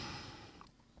I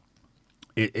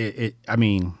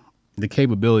mean, the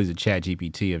capabilities of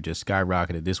ChatGPT have just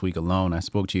skyrocketed this week alone. I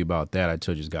spoke to you about that. I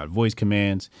told you it's got voice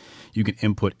commands. You can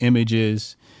input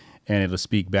images and it'll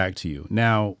speak back to you.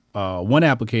 Now, one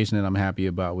application that I'm happy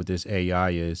about with this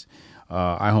AI is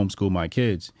I homeschool my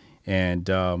kids and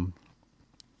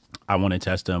I want to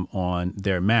test them on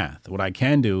their math. What I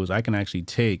can do is I can actually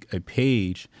take a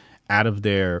page out of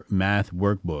their math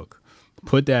workbook,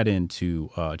 put that into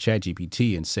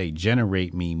ChatGPT and say,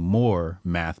 generate me more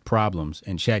math problems,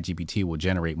 and ChatGPT will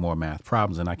generate more math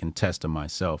problems, and I can test them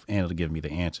myself, and it'll give me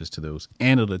the answers to those,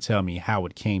 and it'll tell me how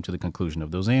it came to the conclusion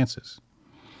of those answers.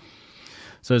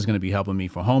 So it's going to be helping me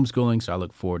for homeschooling, so I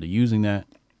look forward to using that.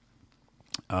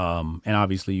 And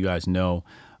obviously, you guys know,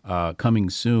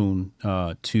 coming soon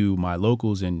to my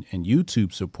locals and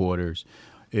YouTube supporters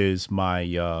is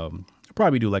my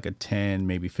probably do like a 10,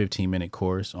 maybe 15-minute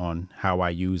course on how I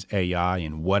use AI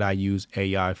and what I use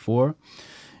AI for,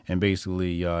 and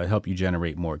basically help you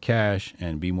generate more cash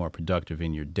and be more productive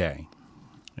in your day.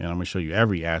 And I'm going to show you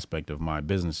every aspect of my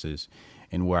businesses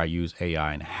and where I use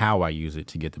AI and how I use it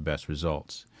to get the best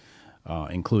results,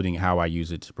 including how I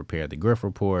use it to prepare the Grift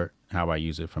report, how I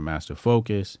use it for Master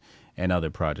Focus, and other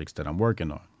projects that I'm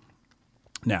working on.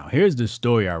 Now, here's the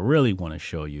story I really want to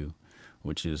show you,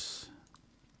 which is,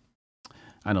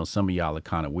 I know some of y'all are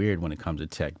kind of weird when it comes to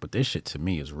tech, but this shit to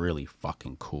me is really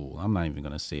fucking cool. I'm not even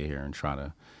going to sit here and try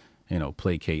to, you know,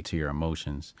 placate to your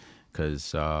emotions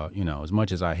because, you know, as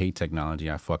much as I hate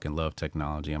technology, I fucking love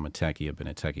technology. I'm a techie. I've been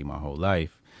a techie my whole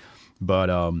life. But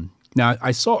now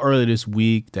I saw earlier this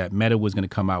week that Meta was going to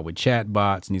come out with chat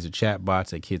bots, and these are chat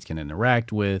bots that kids can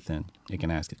interact with, and they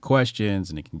can ask it questions,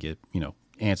 and they can get, you know,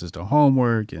 answers to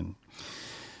homework, and,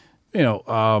 you know,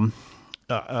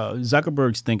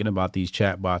 Zuckerberg's thinking about these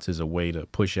chatbots as a way to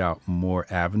push out more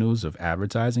avenues of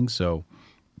advertising. So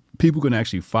people can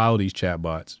actually follow these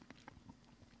chatbots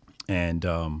and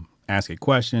ask it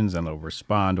questions, and they'll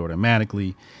respond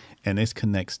automatically. And this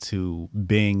connects to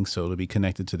Bing, so it'll be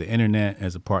connected to the internet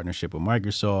as a partnership with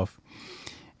Microsoft.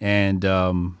 And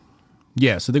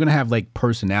yeah, so they're going to have like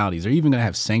personalities. They're even going to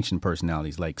have sanctioned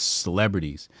personalities like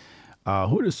celebrities.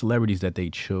 Who are the celebrities that they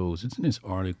chose? It's in this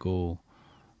article.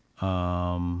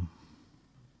 Let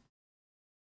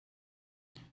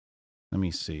me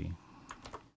see.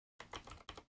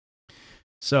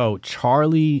 So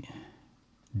Charlie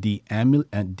D'Amelio,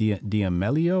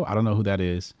 I don't know who that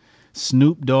is,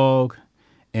 Snoop Dogg,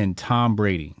 and Tom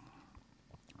Brady.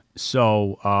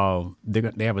 So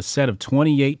they have a set of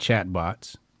 28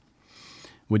 chatbots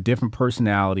with different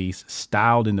personalities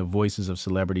styled in the voices of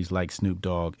celebrities like Snoop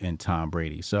Dogg and Tom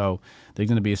Brady. So there's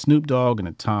going to be a Snoop Dogg and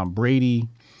a Tom Brady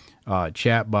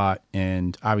chatbot,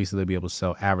 and obviously they'll be able to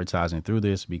sell advertising through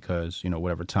this because, you know,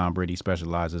 whatever Tom Brady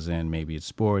specializes in, maybe it's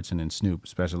sports, and then Snoop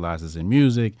specializes in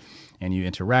music, and you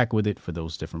interact with it for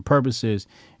those different purposes.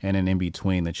 And then in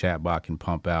between, the chatbot can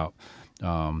pump out,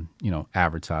 you know,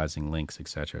 advertising links, et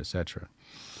cetera, et cetera.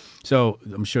 So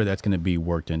I'm sure that's going to be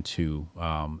worked into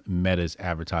Meta's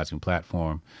advertising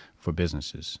platform for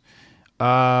businesses.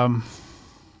 Now,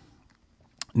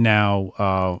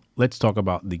 let's talk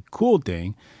about the cool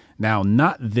thing. Now,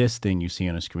 not this thing you see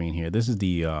on the screen here. This is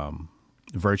the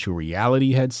virtual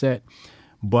reality headset,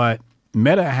 but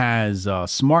Meta has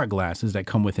smart glasses that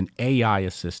come with an AI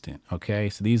assistant. Okay,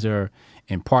 so these are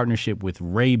in partnership with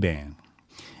Ray-Ban,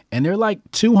 and they're like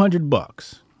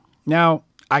 $200. Now,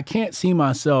 I can't see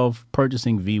myself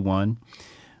purchasing V1,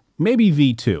 maybe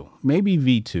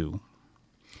V2.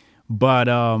 But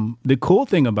the cool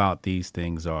thing about these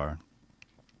things are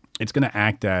it's going to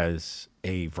act as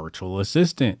a virtual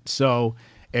assistant. So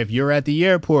if you're at the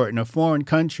airport in a foreign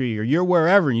country or you're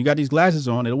wherever and you got these glasses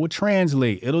on, it will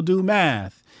translate. It'll do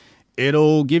math.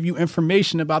 It'll give you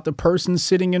information about the person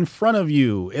sitting in front of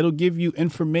you. It'll give you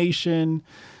information.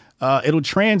 It'll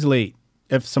translate.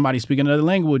 If somebody's speaking another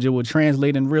language, it will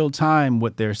translate in real time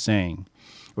what they're saying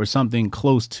or something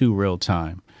close to real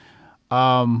time.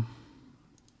 Do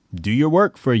your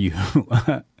work for you.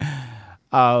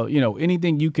 You know,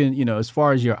 anything you can, you know, as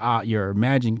far as your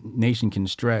imagination can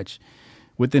stretch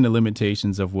within the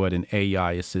limitations of what an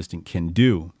AI assistant can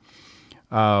do.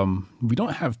 We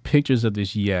don't have pictures of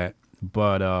this yet,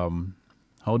 but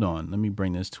hold on. Let me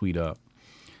bring this tweet up.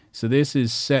 So this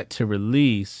is set to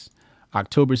release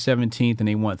October 17th, and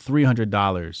they want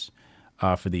 $300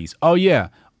 for these. Oh, yeah.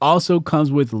 Also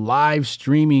comes with live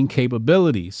streaming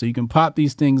capability. So you can pop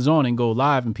these things on and go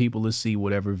live, and people will see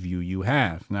whatever view you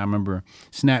have. Now, I remember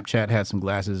Snapchat had some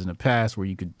glasses in the past where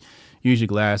you could use your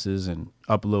glasses and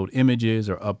upload images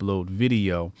or upload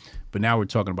video. But now we're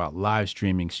talking about live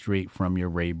streaming straight from your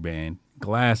Ray-Ban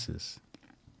glasses.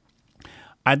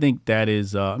 I think that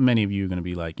is, many of you are going to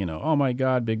be like, you know, oh my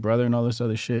God, Big Brother and all this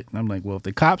other shit. And I'm like, well, if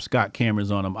the cops got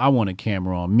cameras on them, I want a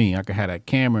camera on me. I could have that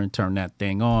camera and turn that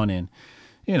thing on. And,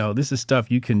 you know, this is stuff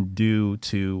you can do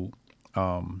to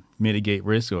mitigate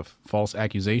risk of false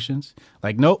accusations.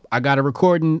 Like, nope, I got a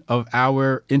recording of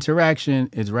our interaction.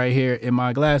 It's right here in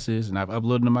my glasses, and I've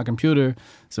uploaded it to my computer.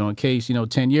 So in case, you know,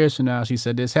 10 years from now, she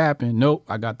said this happened. Nope,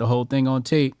 I got the whole thing on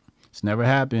tape. It's never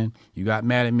happened. You got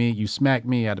mad at me. You smacked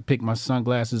me. I had to pick my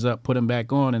sunglasses up, put them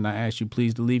back on, and I asked you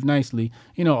please to leave nicely.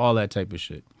 You know, all that type of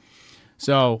shit.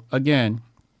 So, again,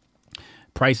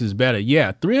 price is better.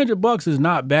 Yeah, $300 is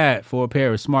not bad for a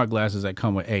pair of smart glasses that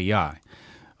come with AI,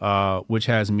 which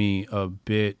has me a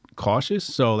bit cautious.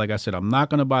 So, like I said, I'm not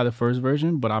going to buy the first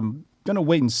version, but I'm going to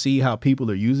wait and see how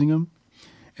people are using them.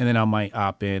 And then I might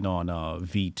opt in on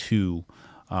V2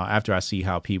 after I see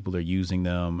how people are using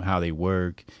them, how they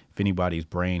work, if anybody's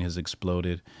brain has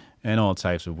exploded, and all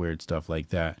types of weird stuff like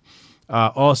that.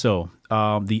 Also,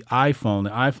 the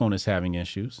iPhone is having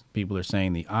issues. People are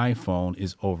saying the iPhone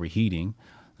is overheating.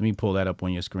 Let me pull that up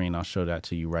on your screen. I'll show that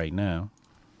to you right now.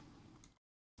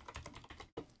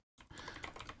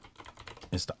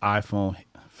 It's the iPhone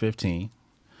 15.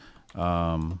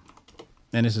 And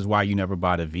this is why you never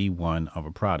buy the V1 of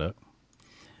a product.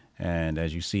 And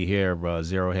as you see here,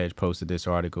 Zero Hedge posted this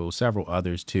article, several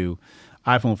others too.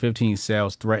 iPhone 15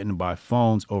 sales threatened by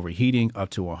phones overheating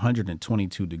up to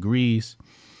 122 degrees.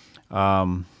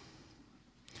 iPhone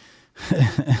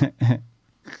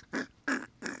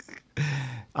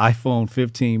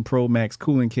 15 Pro Max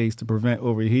cooling case to prevent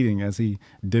overheating as he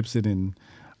dips it in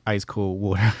ice cold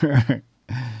water.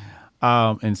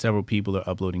 And several people are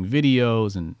uploading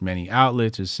videos, and many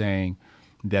outlets are saying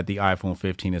that the iPhone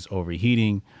 15 is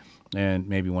overheating. And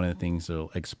maybe one of the things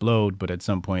will explode, but at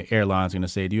some point, airlines are going to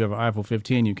say, do you have an iPhone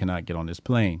 15? You cannot get on this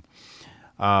plane.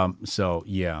 So,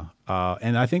 yeah.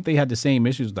 And I think they had the same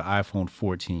issues with the iPhone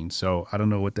 14. So I don't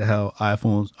know what the hell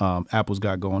Apple's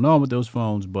got going on with those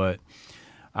phones, but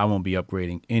I won't be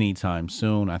upgrading anytime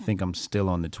soon. I think I'm still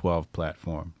on the 12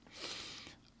 platform.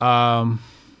 All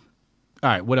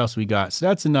right, what else we got? So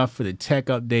that's enough for the tech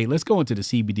update. Let's go into the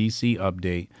CBDC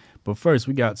update. But first,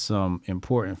 we got some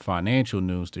important financial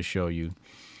news to show you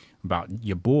about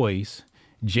your boys,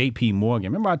 JP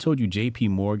Morgan. Remember I told you JP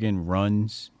Morgan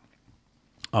runs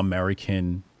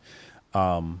American,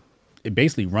 it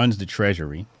basically runs the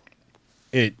Treasury.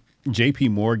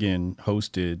 JP Morgan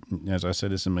hosted, as I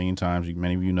said this a million times,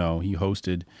 many of you know, he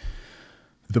hosted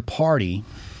the party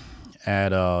at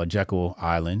Jekyll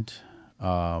Island.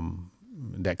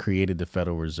 that created the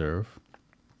Federal Reserve.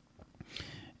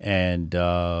 And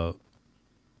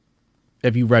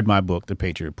if you read my book, The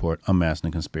Patriot Report, Unmasking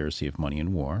the Conspiracy of Money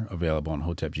and War, available on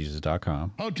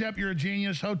HotepJesus.com. Hotep, you're a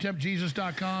genius.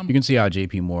 HotepJesus.com. You can see how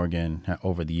JP Morgan,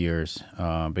 over the years,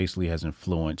 basically has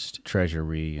influenced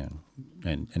Treasury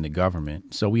and the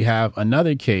government. So we have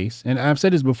another case, and I've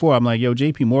said this before, I'm like, yo,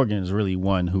 JP Morgan is really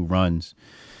one who runs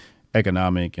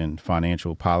economic and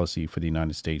financial policy for the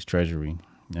United States Treasury.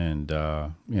 And,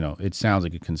 it sounds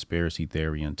like a conspiracy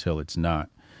theory until it's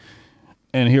not.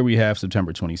 And here we have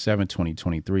September 27,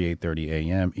 2023, 8:30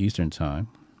 a.m. Eastern Time.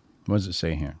 What does it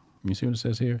say here? You see what it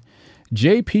says here?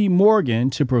 JP Morgan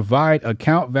to provide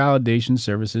account validation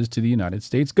services to the United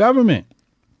States government.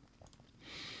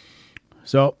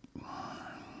 So,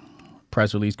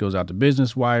 press release goes out to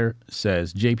Business Wire,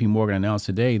 says JP Morgan announced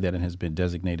today that it has been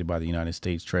designated by the United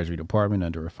States Treasury Department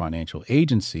under a financial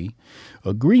agency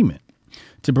agreement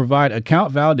to provide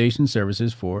account validation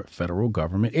services for federal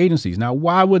government agencies. Now,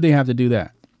 why would they have to do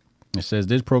that? It says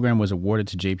this program was awarded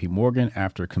to JP Morgan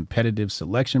after a competitive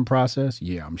selection process.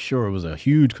 Yeah, I'm sure it was a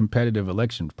huge competitive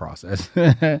election process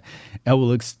and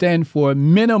will extend for a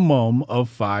minimum of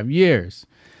 5 years.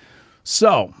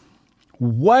 So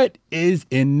what is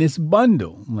in this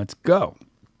bundle? Let's go.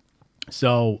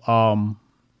 So,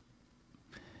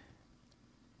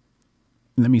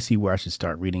 let me see where I should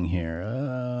start reading here.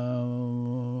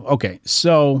 Okay,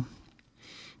 so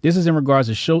this is in regards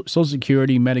to Social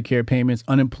Security, Medicare payments,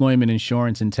 unemployment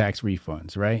insurance, and tax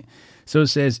refunds, right? So it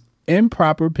says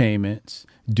improper payments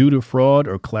due to fraud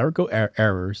or clerical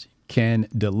errors can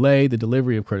delay the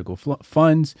delivery of critical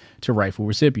funds to rightful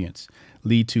recipients,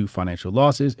 lead to financial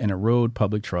losses, and erode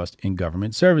public trust in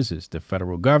government services. The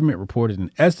federal government reported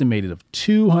an estimated of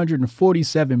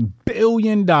 $247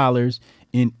 billion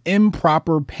in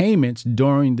improper payments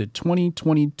during the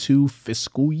 2022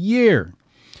 fiscal year,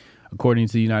 according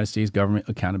to the United States Government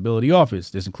Accountability Office.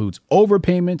 This includes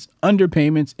overpayments,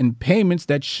 underpayments, and payments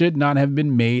that should not have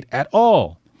been made at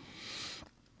all.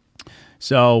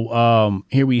 So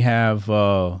here we have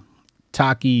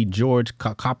Taki George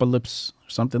Kopolips,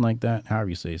 something like that, however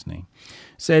you say his name.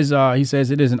 He says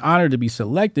it is an honor to be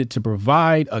selected to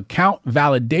provide account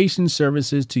validation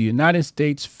services to United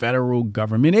States federal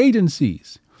government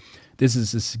agencies. This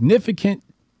is a significant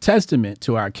testament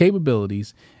to our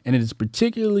capabilities, and it is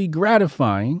particularly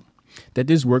gratifying that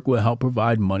this work will help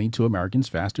provide money to Americans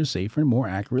faster, safer, and more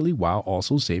accurately, while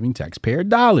also saving taxpayer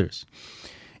dollars.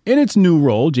 In its new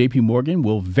role, JP Morgan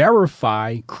will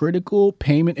verify critical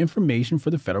payment information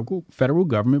for the federal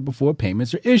government before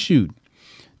payments are issued.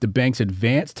 The bank's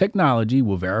advanced technology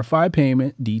will verify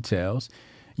payment details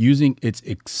using its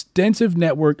extensive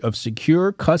network of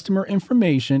secure customer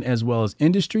information as well as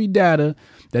industry data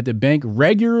that the bank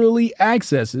regularly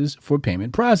accesses for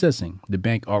payment processing. The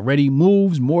bank already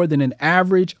moves more than an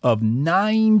average of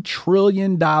 $9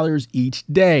 trillion each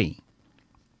day.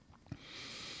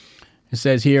 It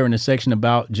says here in the section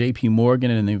about JP Morgan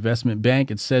and the investment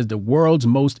bank, it says the world's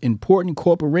most important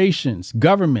corporations,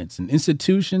 governments, and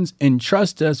institutions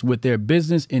entrust us with their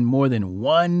business in more than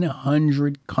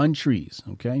 100 countries.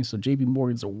 Okay, so JP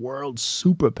Morgan's a world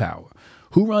superpower.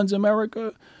 Who runs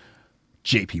America?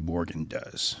 JP Morgan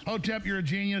does. Hotep, you're a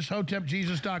genius.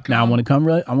 HotepJesus.com. Now I want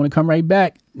to come right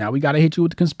back. Now we got to hit you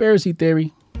with the conspiracy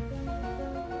theory.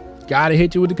 Got to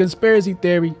hit you with the conspiracy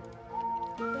theory.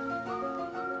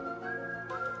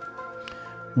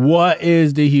 What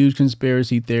is the huge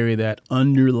conspiracy theory that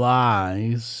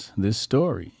underlies this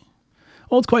story?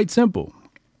 Well, it's quite simple.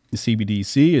 The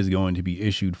CBDC is going to be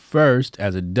issued first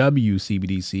as a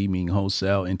WCBDC, meaning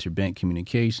wholesale interbank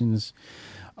communications,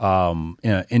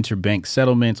 interbank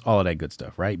settlements, all of that good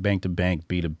stuff, right? Bank to bank,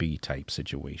 B2B type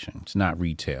situation. It's not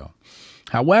retail.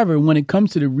 However, when it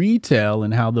comes to the retail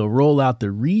and how they'll roll out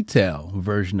the retail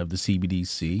version of the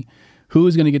CBDC, who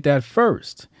is going to get that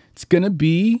first? It's going to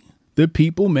be the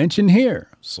people mentioned here: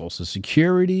 Social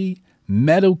Security,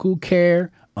 medical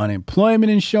care, unemployment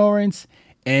insurance,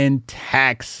 and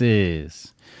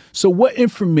taxes. So what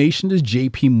information does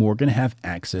JP Morgan have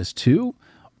access to?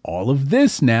 All of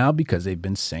this now because they've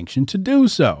been sanctioned to do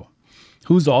so.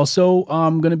 Who's also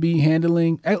going to be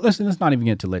handling, let's not even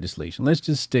get to legislation. Let's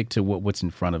just stick to what's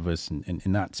in front of us and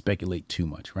not speculate too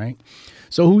much, right?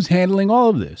 So who's handling all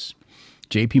of this?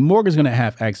 JP Morgan is going to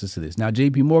have access to this. Now,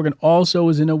 JP Morgan also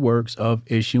is in the works of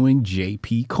issuing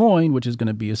JP coin, which is going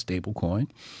to be a stable coin,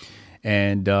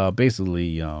 and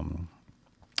basically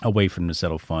away from the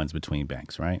settled funds between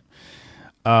banks, right?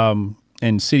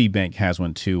 And Citibank has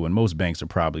one too, and most major banks are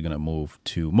probably going to move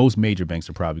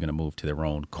to their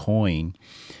own coin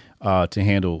to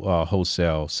handle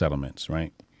wholesale settlements,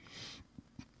 right?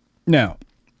 Now,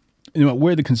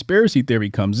 where the conspiracy theory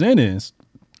comes in is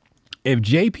if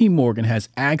JP Morgan has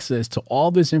access to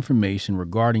all this information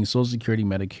regarding Social Security,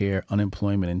 Medicare,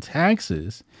 unemployment, and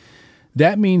taxes,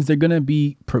 that means they're going to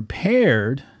be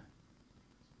prepared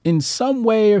in some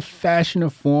way or fashion or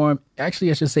form. Actually,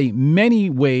 I should say many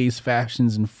ways,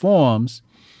 fashions, and forms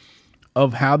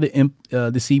of how the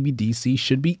CBDC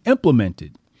should be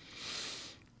implemented.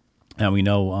 Now, we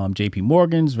know JP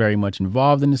Morgan's very much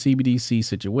involved in the CBDC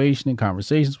situation and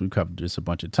conversations. We've covered this a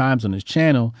bunch of times on this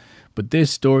channel. But this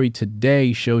story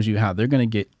today shows you how they're going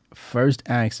to get first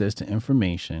access to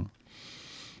information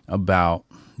about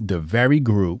the very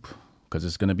group, because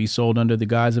it's going to be sold under the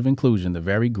guise of inclusion, the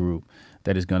very group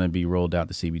that is going to be rolled out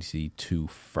the CBDC to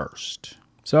first.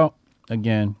 So,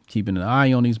 again, keeping an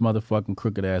eye on these motherfucking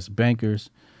crooked-ass bankers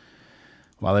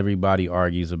while everybody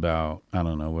argues about, I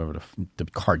don't know, whatever the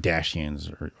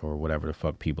Kardashians or whatever the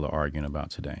fuck people are arguing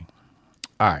about today.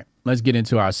 All right, let's get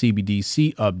into our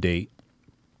CBDC update.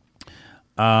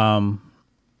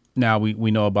 Now we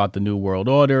know about the New World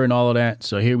Order and all of that.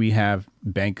 So here we have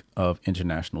Bank of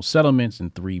International Settlements,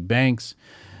 and 3 banks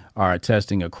are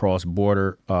testing a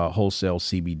cross-border wholesale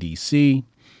CBDC.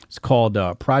 It's called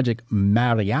Project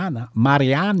Mariana.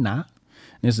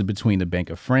 This is between the Bank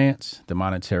of France, the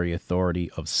Monetary Authority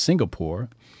of Singapore,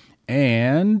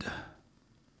 and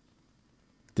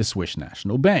the Swiss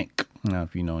National Bank. Now,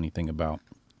 if you know anything about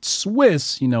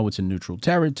Swiss, you know it's a neutral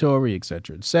territory, et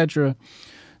cetera, et cetera.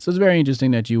 So it's very interesting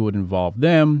that you would involve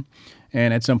them.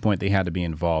 And at some point, they had to be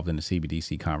involved in the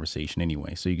CBDC conversation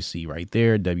anyway. So you can see right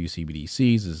there,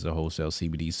 WCBDCs. This is a wholesale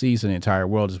CBDC. So the entire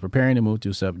world is preparing to move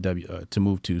to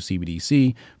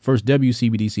CBDC. First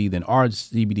WCBDC, then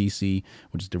RCBDC,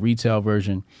 which is the retail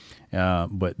version.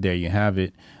 But there you have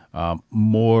it.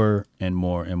 More and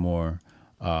more and more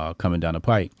coming down the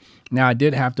pipe. Now, I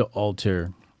did have to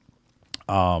alter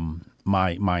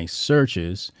my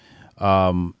searches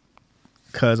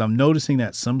because I'm noticing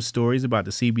that some stories about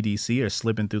the CBDC are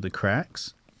slipping through the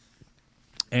cracks.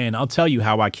 And I'll tell you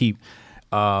how I keep,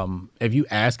 if you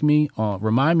ask me,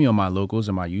 remind me on my locals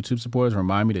and my YouTube supporters,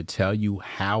 remind me to tell you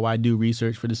how I do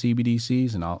research for the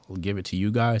CBDCs, and I'll give it to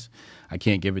you guys. I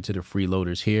can't give it to the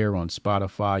freeloaders here on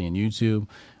Spotify and YouTube.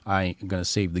 I'm going to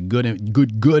save the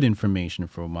good information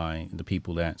for the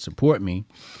people that support me.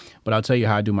 But I'll tell you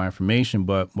how I do my information.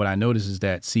 But what I notice is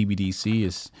that CBDC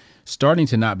is starting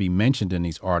to not be mentioned in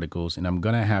these articles, and I'm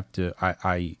going to have to,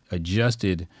 I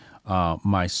adjusted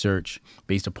my search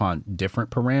based upon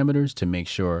different parameters to make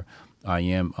sure I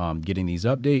am getting these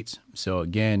updates. So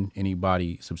again,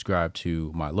 anybody subscribe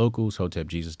to my locals,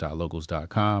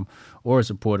 hotepjesus.locals.com, or a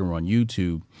supporter on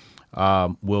YouTube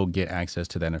will get access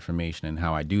to that information. And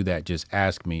how I do that, just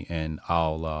ask me and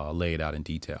I'll lay it out in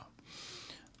detail.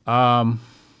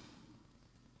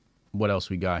 What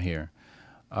else we got here?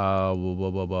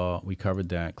 We covered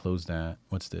that. Close that.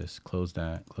 What's this? Close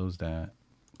that. Close that.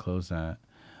 Close that.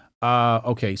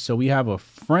 Okay, so we have a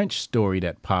French story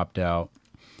that popped out,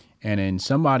 and then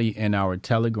somebody in our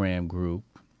Telegram group.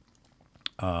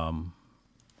 Let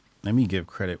me give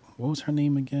credit. What was her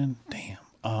name again?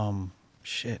 Damn.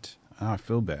 Shit. Oh, I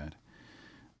feel bad.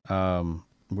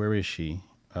 Where is she?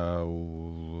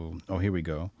 Oh, here we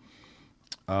go.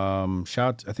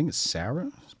 Shout. I think it's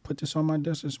Sarah. Put this on my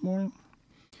desk this morning.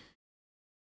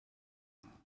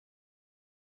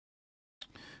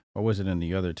 Or was it in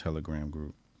the other Telegram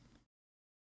group?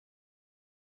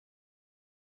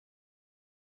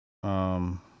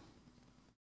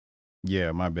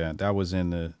 Yeah, my bad. That was in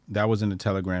the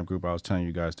Telegram group I was telling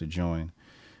you guys to join.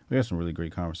 We have some really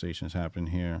great conversations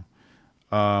happening here.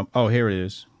 Oh, here it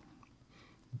is.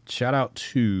 Shout out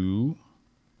to,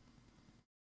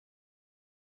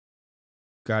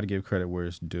 gotta give credit where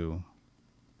it's due.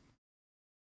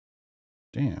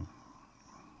 Damn.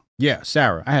 Yeah,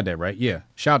 Sarah. I had that right. Yeah.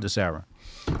 Shout out to Sarah.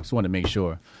 Just wanted to make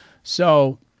sure.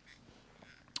 So,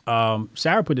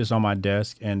 Sarah put this on my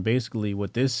desk, and basically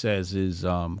what this says is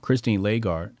Christine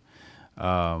Lagarde.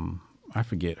 I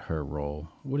forget her role.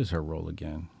 What is her role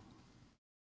again?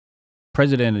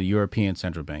 President of the European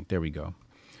Central Bank. There we go.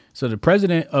 So the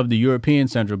president of the European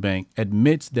Central Bank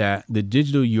admits that the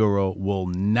digital euro will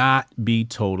not be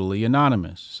totally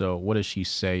anonymous. So what does she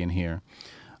say in here?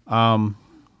 It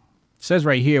says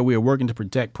right here, we are working to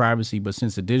protect privacy, but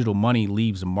since the digital money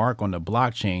leaves a mark on the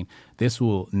blockchain, this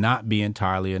will not be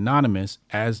entirely anonymous,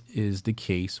 as is the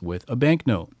case with a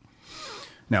banknote.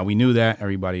 Now, we knew that.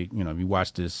 Everybody, if you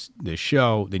watched this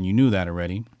show, then you knew that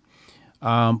already.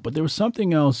 But there was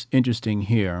something else interesting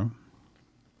here.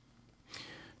 It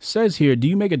says here, do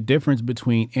you make a difference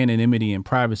between anonymity and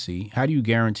privacy? How do you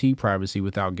guarantee privacy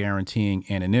without guaranteeing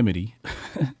anonymity?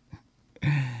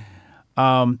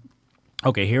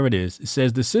 Okay, here it is. It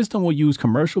says the system will use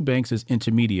commercial banks as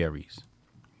intermediaries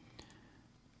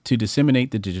to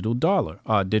disseminate the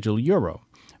digital euro.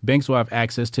 Banks will have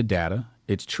access to data.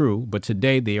 It's true, but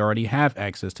today they already have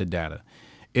access to data.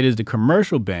 It is the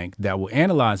commercial bank that will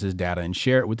analyze this data and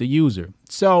share it with the user.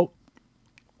 So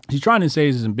she's trying to say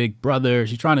this is a big brother.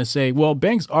 She's trying to say, well,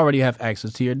 banks already have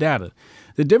access to your data.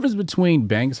 The difference between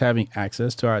banks having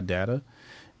access to our data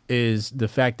is the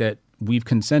fact that we've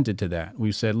consented to that.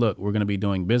 We've said, look, we're going to be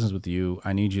doing business with you.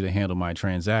 I need you to handle my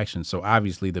transactions. So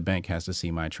obviously the bank has to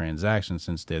see my transactions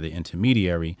since they're the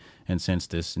intermediary. And since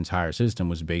this entire system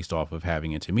was based off of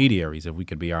having intermediaries, if we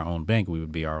could be our own bank, we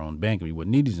would be our own bank. We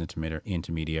wouldn't need these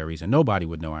intermediaries and nobody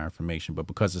would know our information. But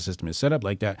because the system is set up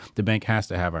like that, the bank has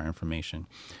to have our information.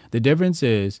 The difference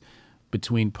is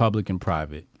between public and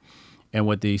private. And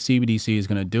what the CBDC is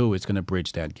going to do, it's going to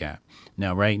bridge that gap.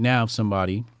 Now, right now, if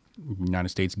somebody, United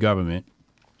States government,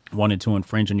 wanted to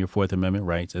infringe on your Fourth Amendment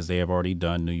rights, as they have already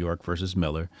done, New York versus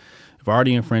Miller, have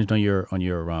already infringed on your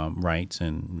rights.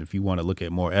 And if you want to look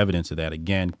at more evidence of that,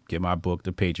 again, get my book,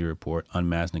 The Patriot Report,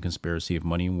 Unmasking the Conspiracy of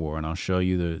Money and War, and I'll show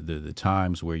you the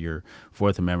times where your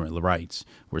Fourth Amendment rights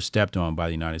were stepped on by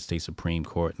the United States Supreme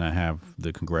Court. And I have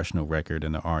the congressional record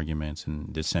and the arguments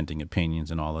and dissenting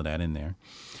opinions and all of that in there.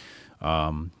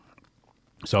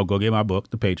 So go get my book,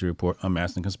 The Patriot Report,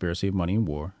 Unmasking the Conspiracy of Money and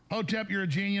War. Hotep, you're a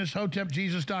genius.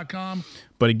 HotepJesus.com.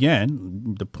 But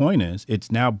again, the point is,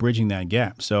 it's now bridging that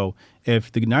gap. So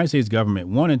if the United States government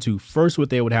wanted to, first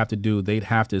what they would have to do, they'd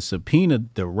have to subpoena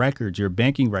the records, your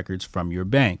banking records from your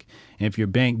bank. And if your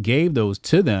bank gave those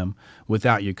to them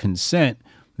without your consent,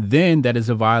 then that is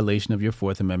a violation of your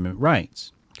Fourth Amendment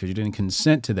rights because you didn't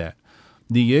consent to that.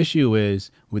 The issue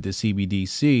is with the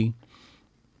CBDC,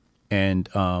 and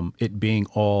it being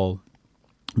all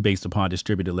based upon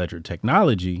distributed ledger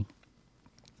technology,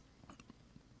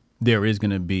 there is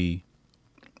going to be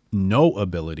no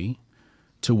ability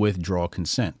to withdraw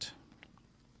consent.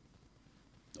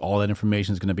 All that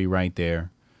information is going to be right there.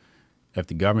 If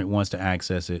the government wants to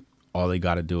access it, all they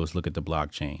got to do is look at the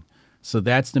blockchain. So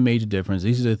that's the major difference.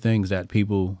 These are the things that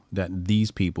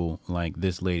these people like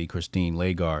this lady, Christine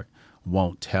Lagarde,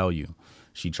 won't tell you.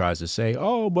 She tries to say,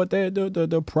 oh, but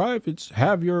the privates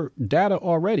have your data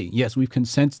already. Yes, we've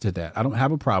consented to that. I don't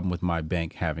have a problem with my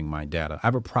bank having my data. I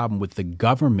have a problem with the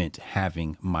government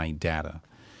having my data.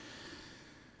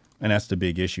 And that's the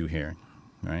big issue here,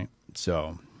 right?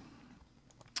 So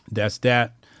that's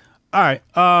that. All right.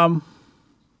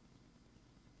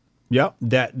 Yep,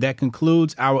 that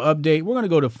concludes our update. We're going to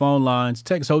go to phone lines.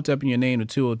 Text HOTEP in your name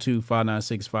to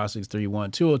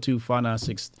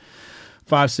 202-596-5631,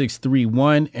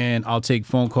 202-596-5631, and I'll take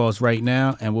phone calls right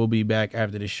now, and we'll be back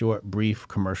after this short, brief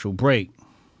commercial break.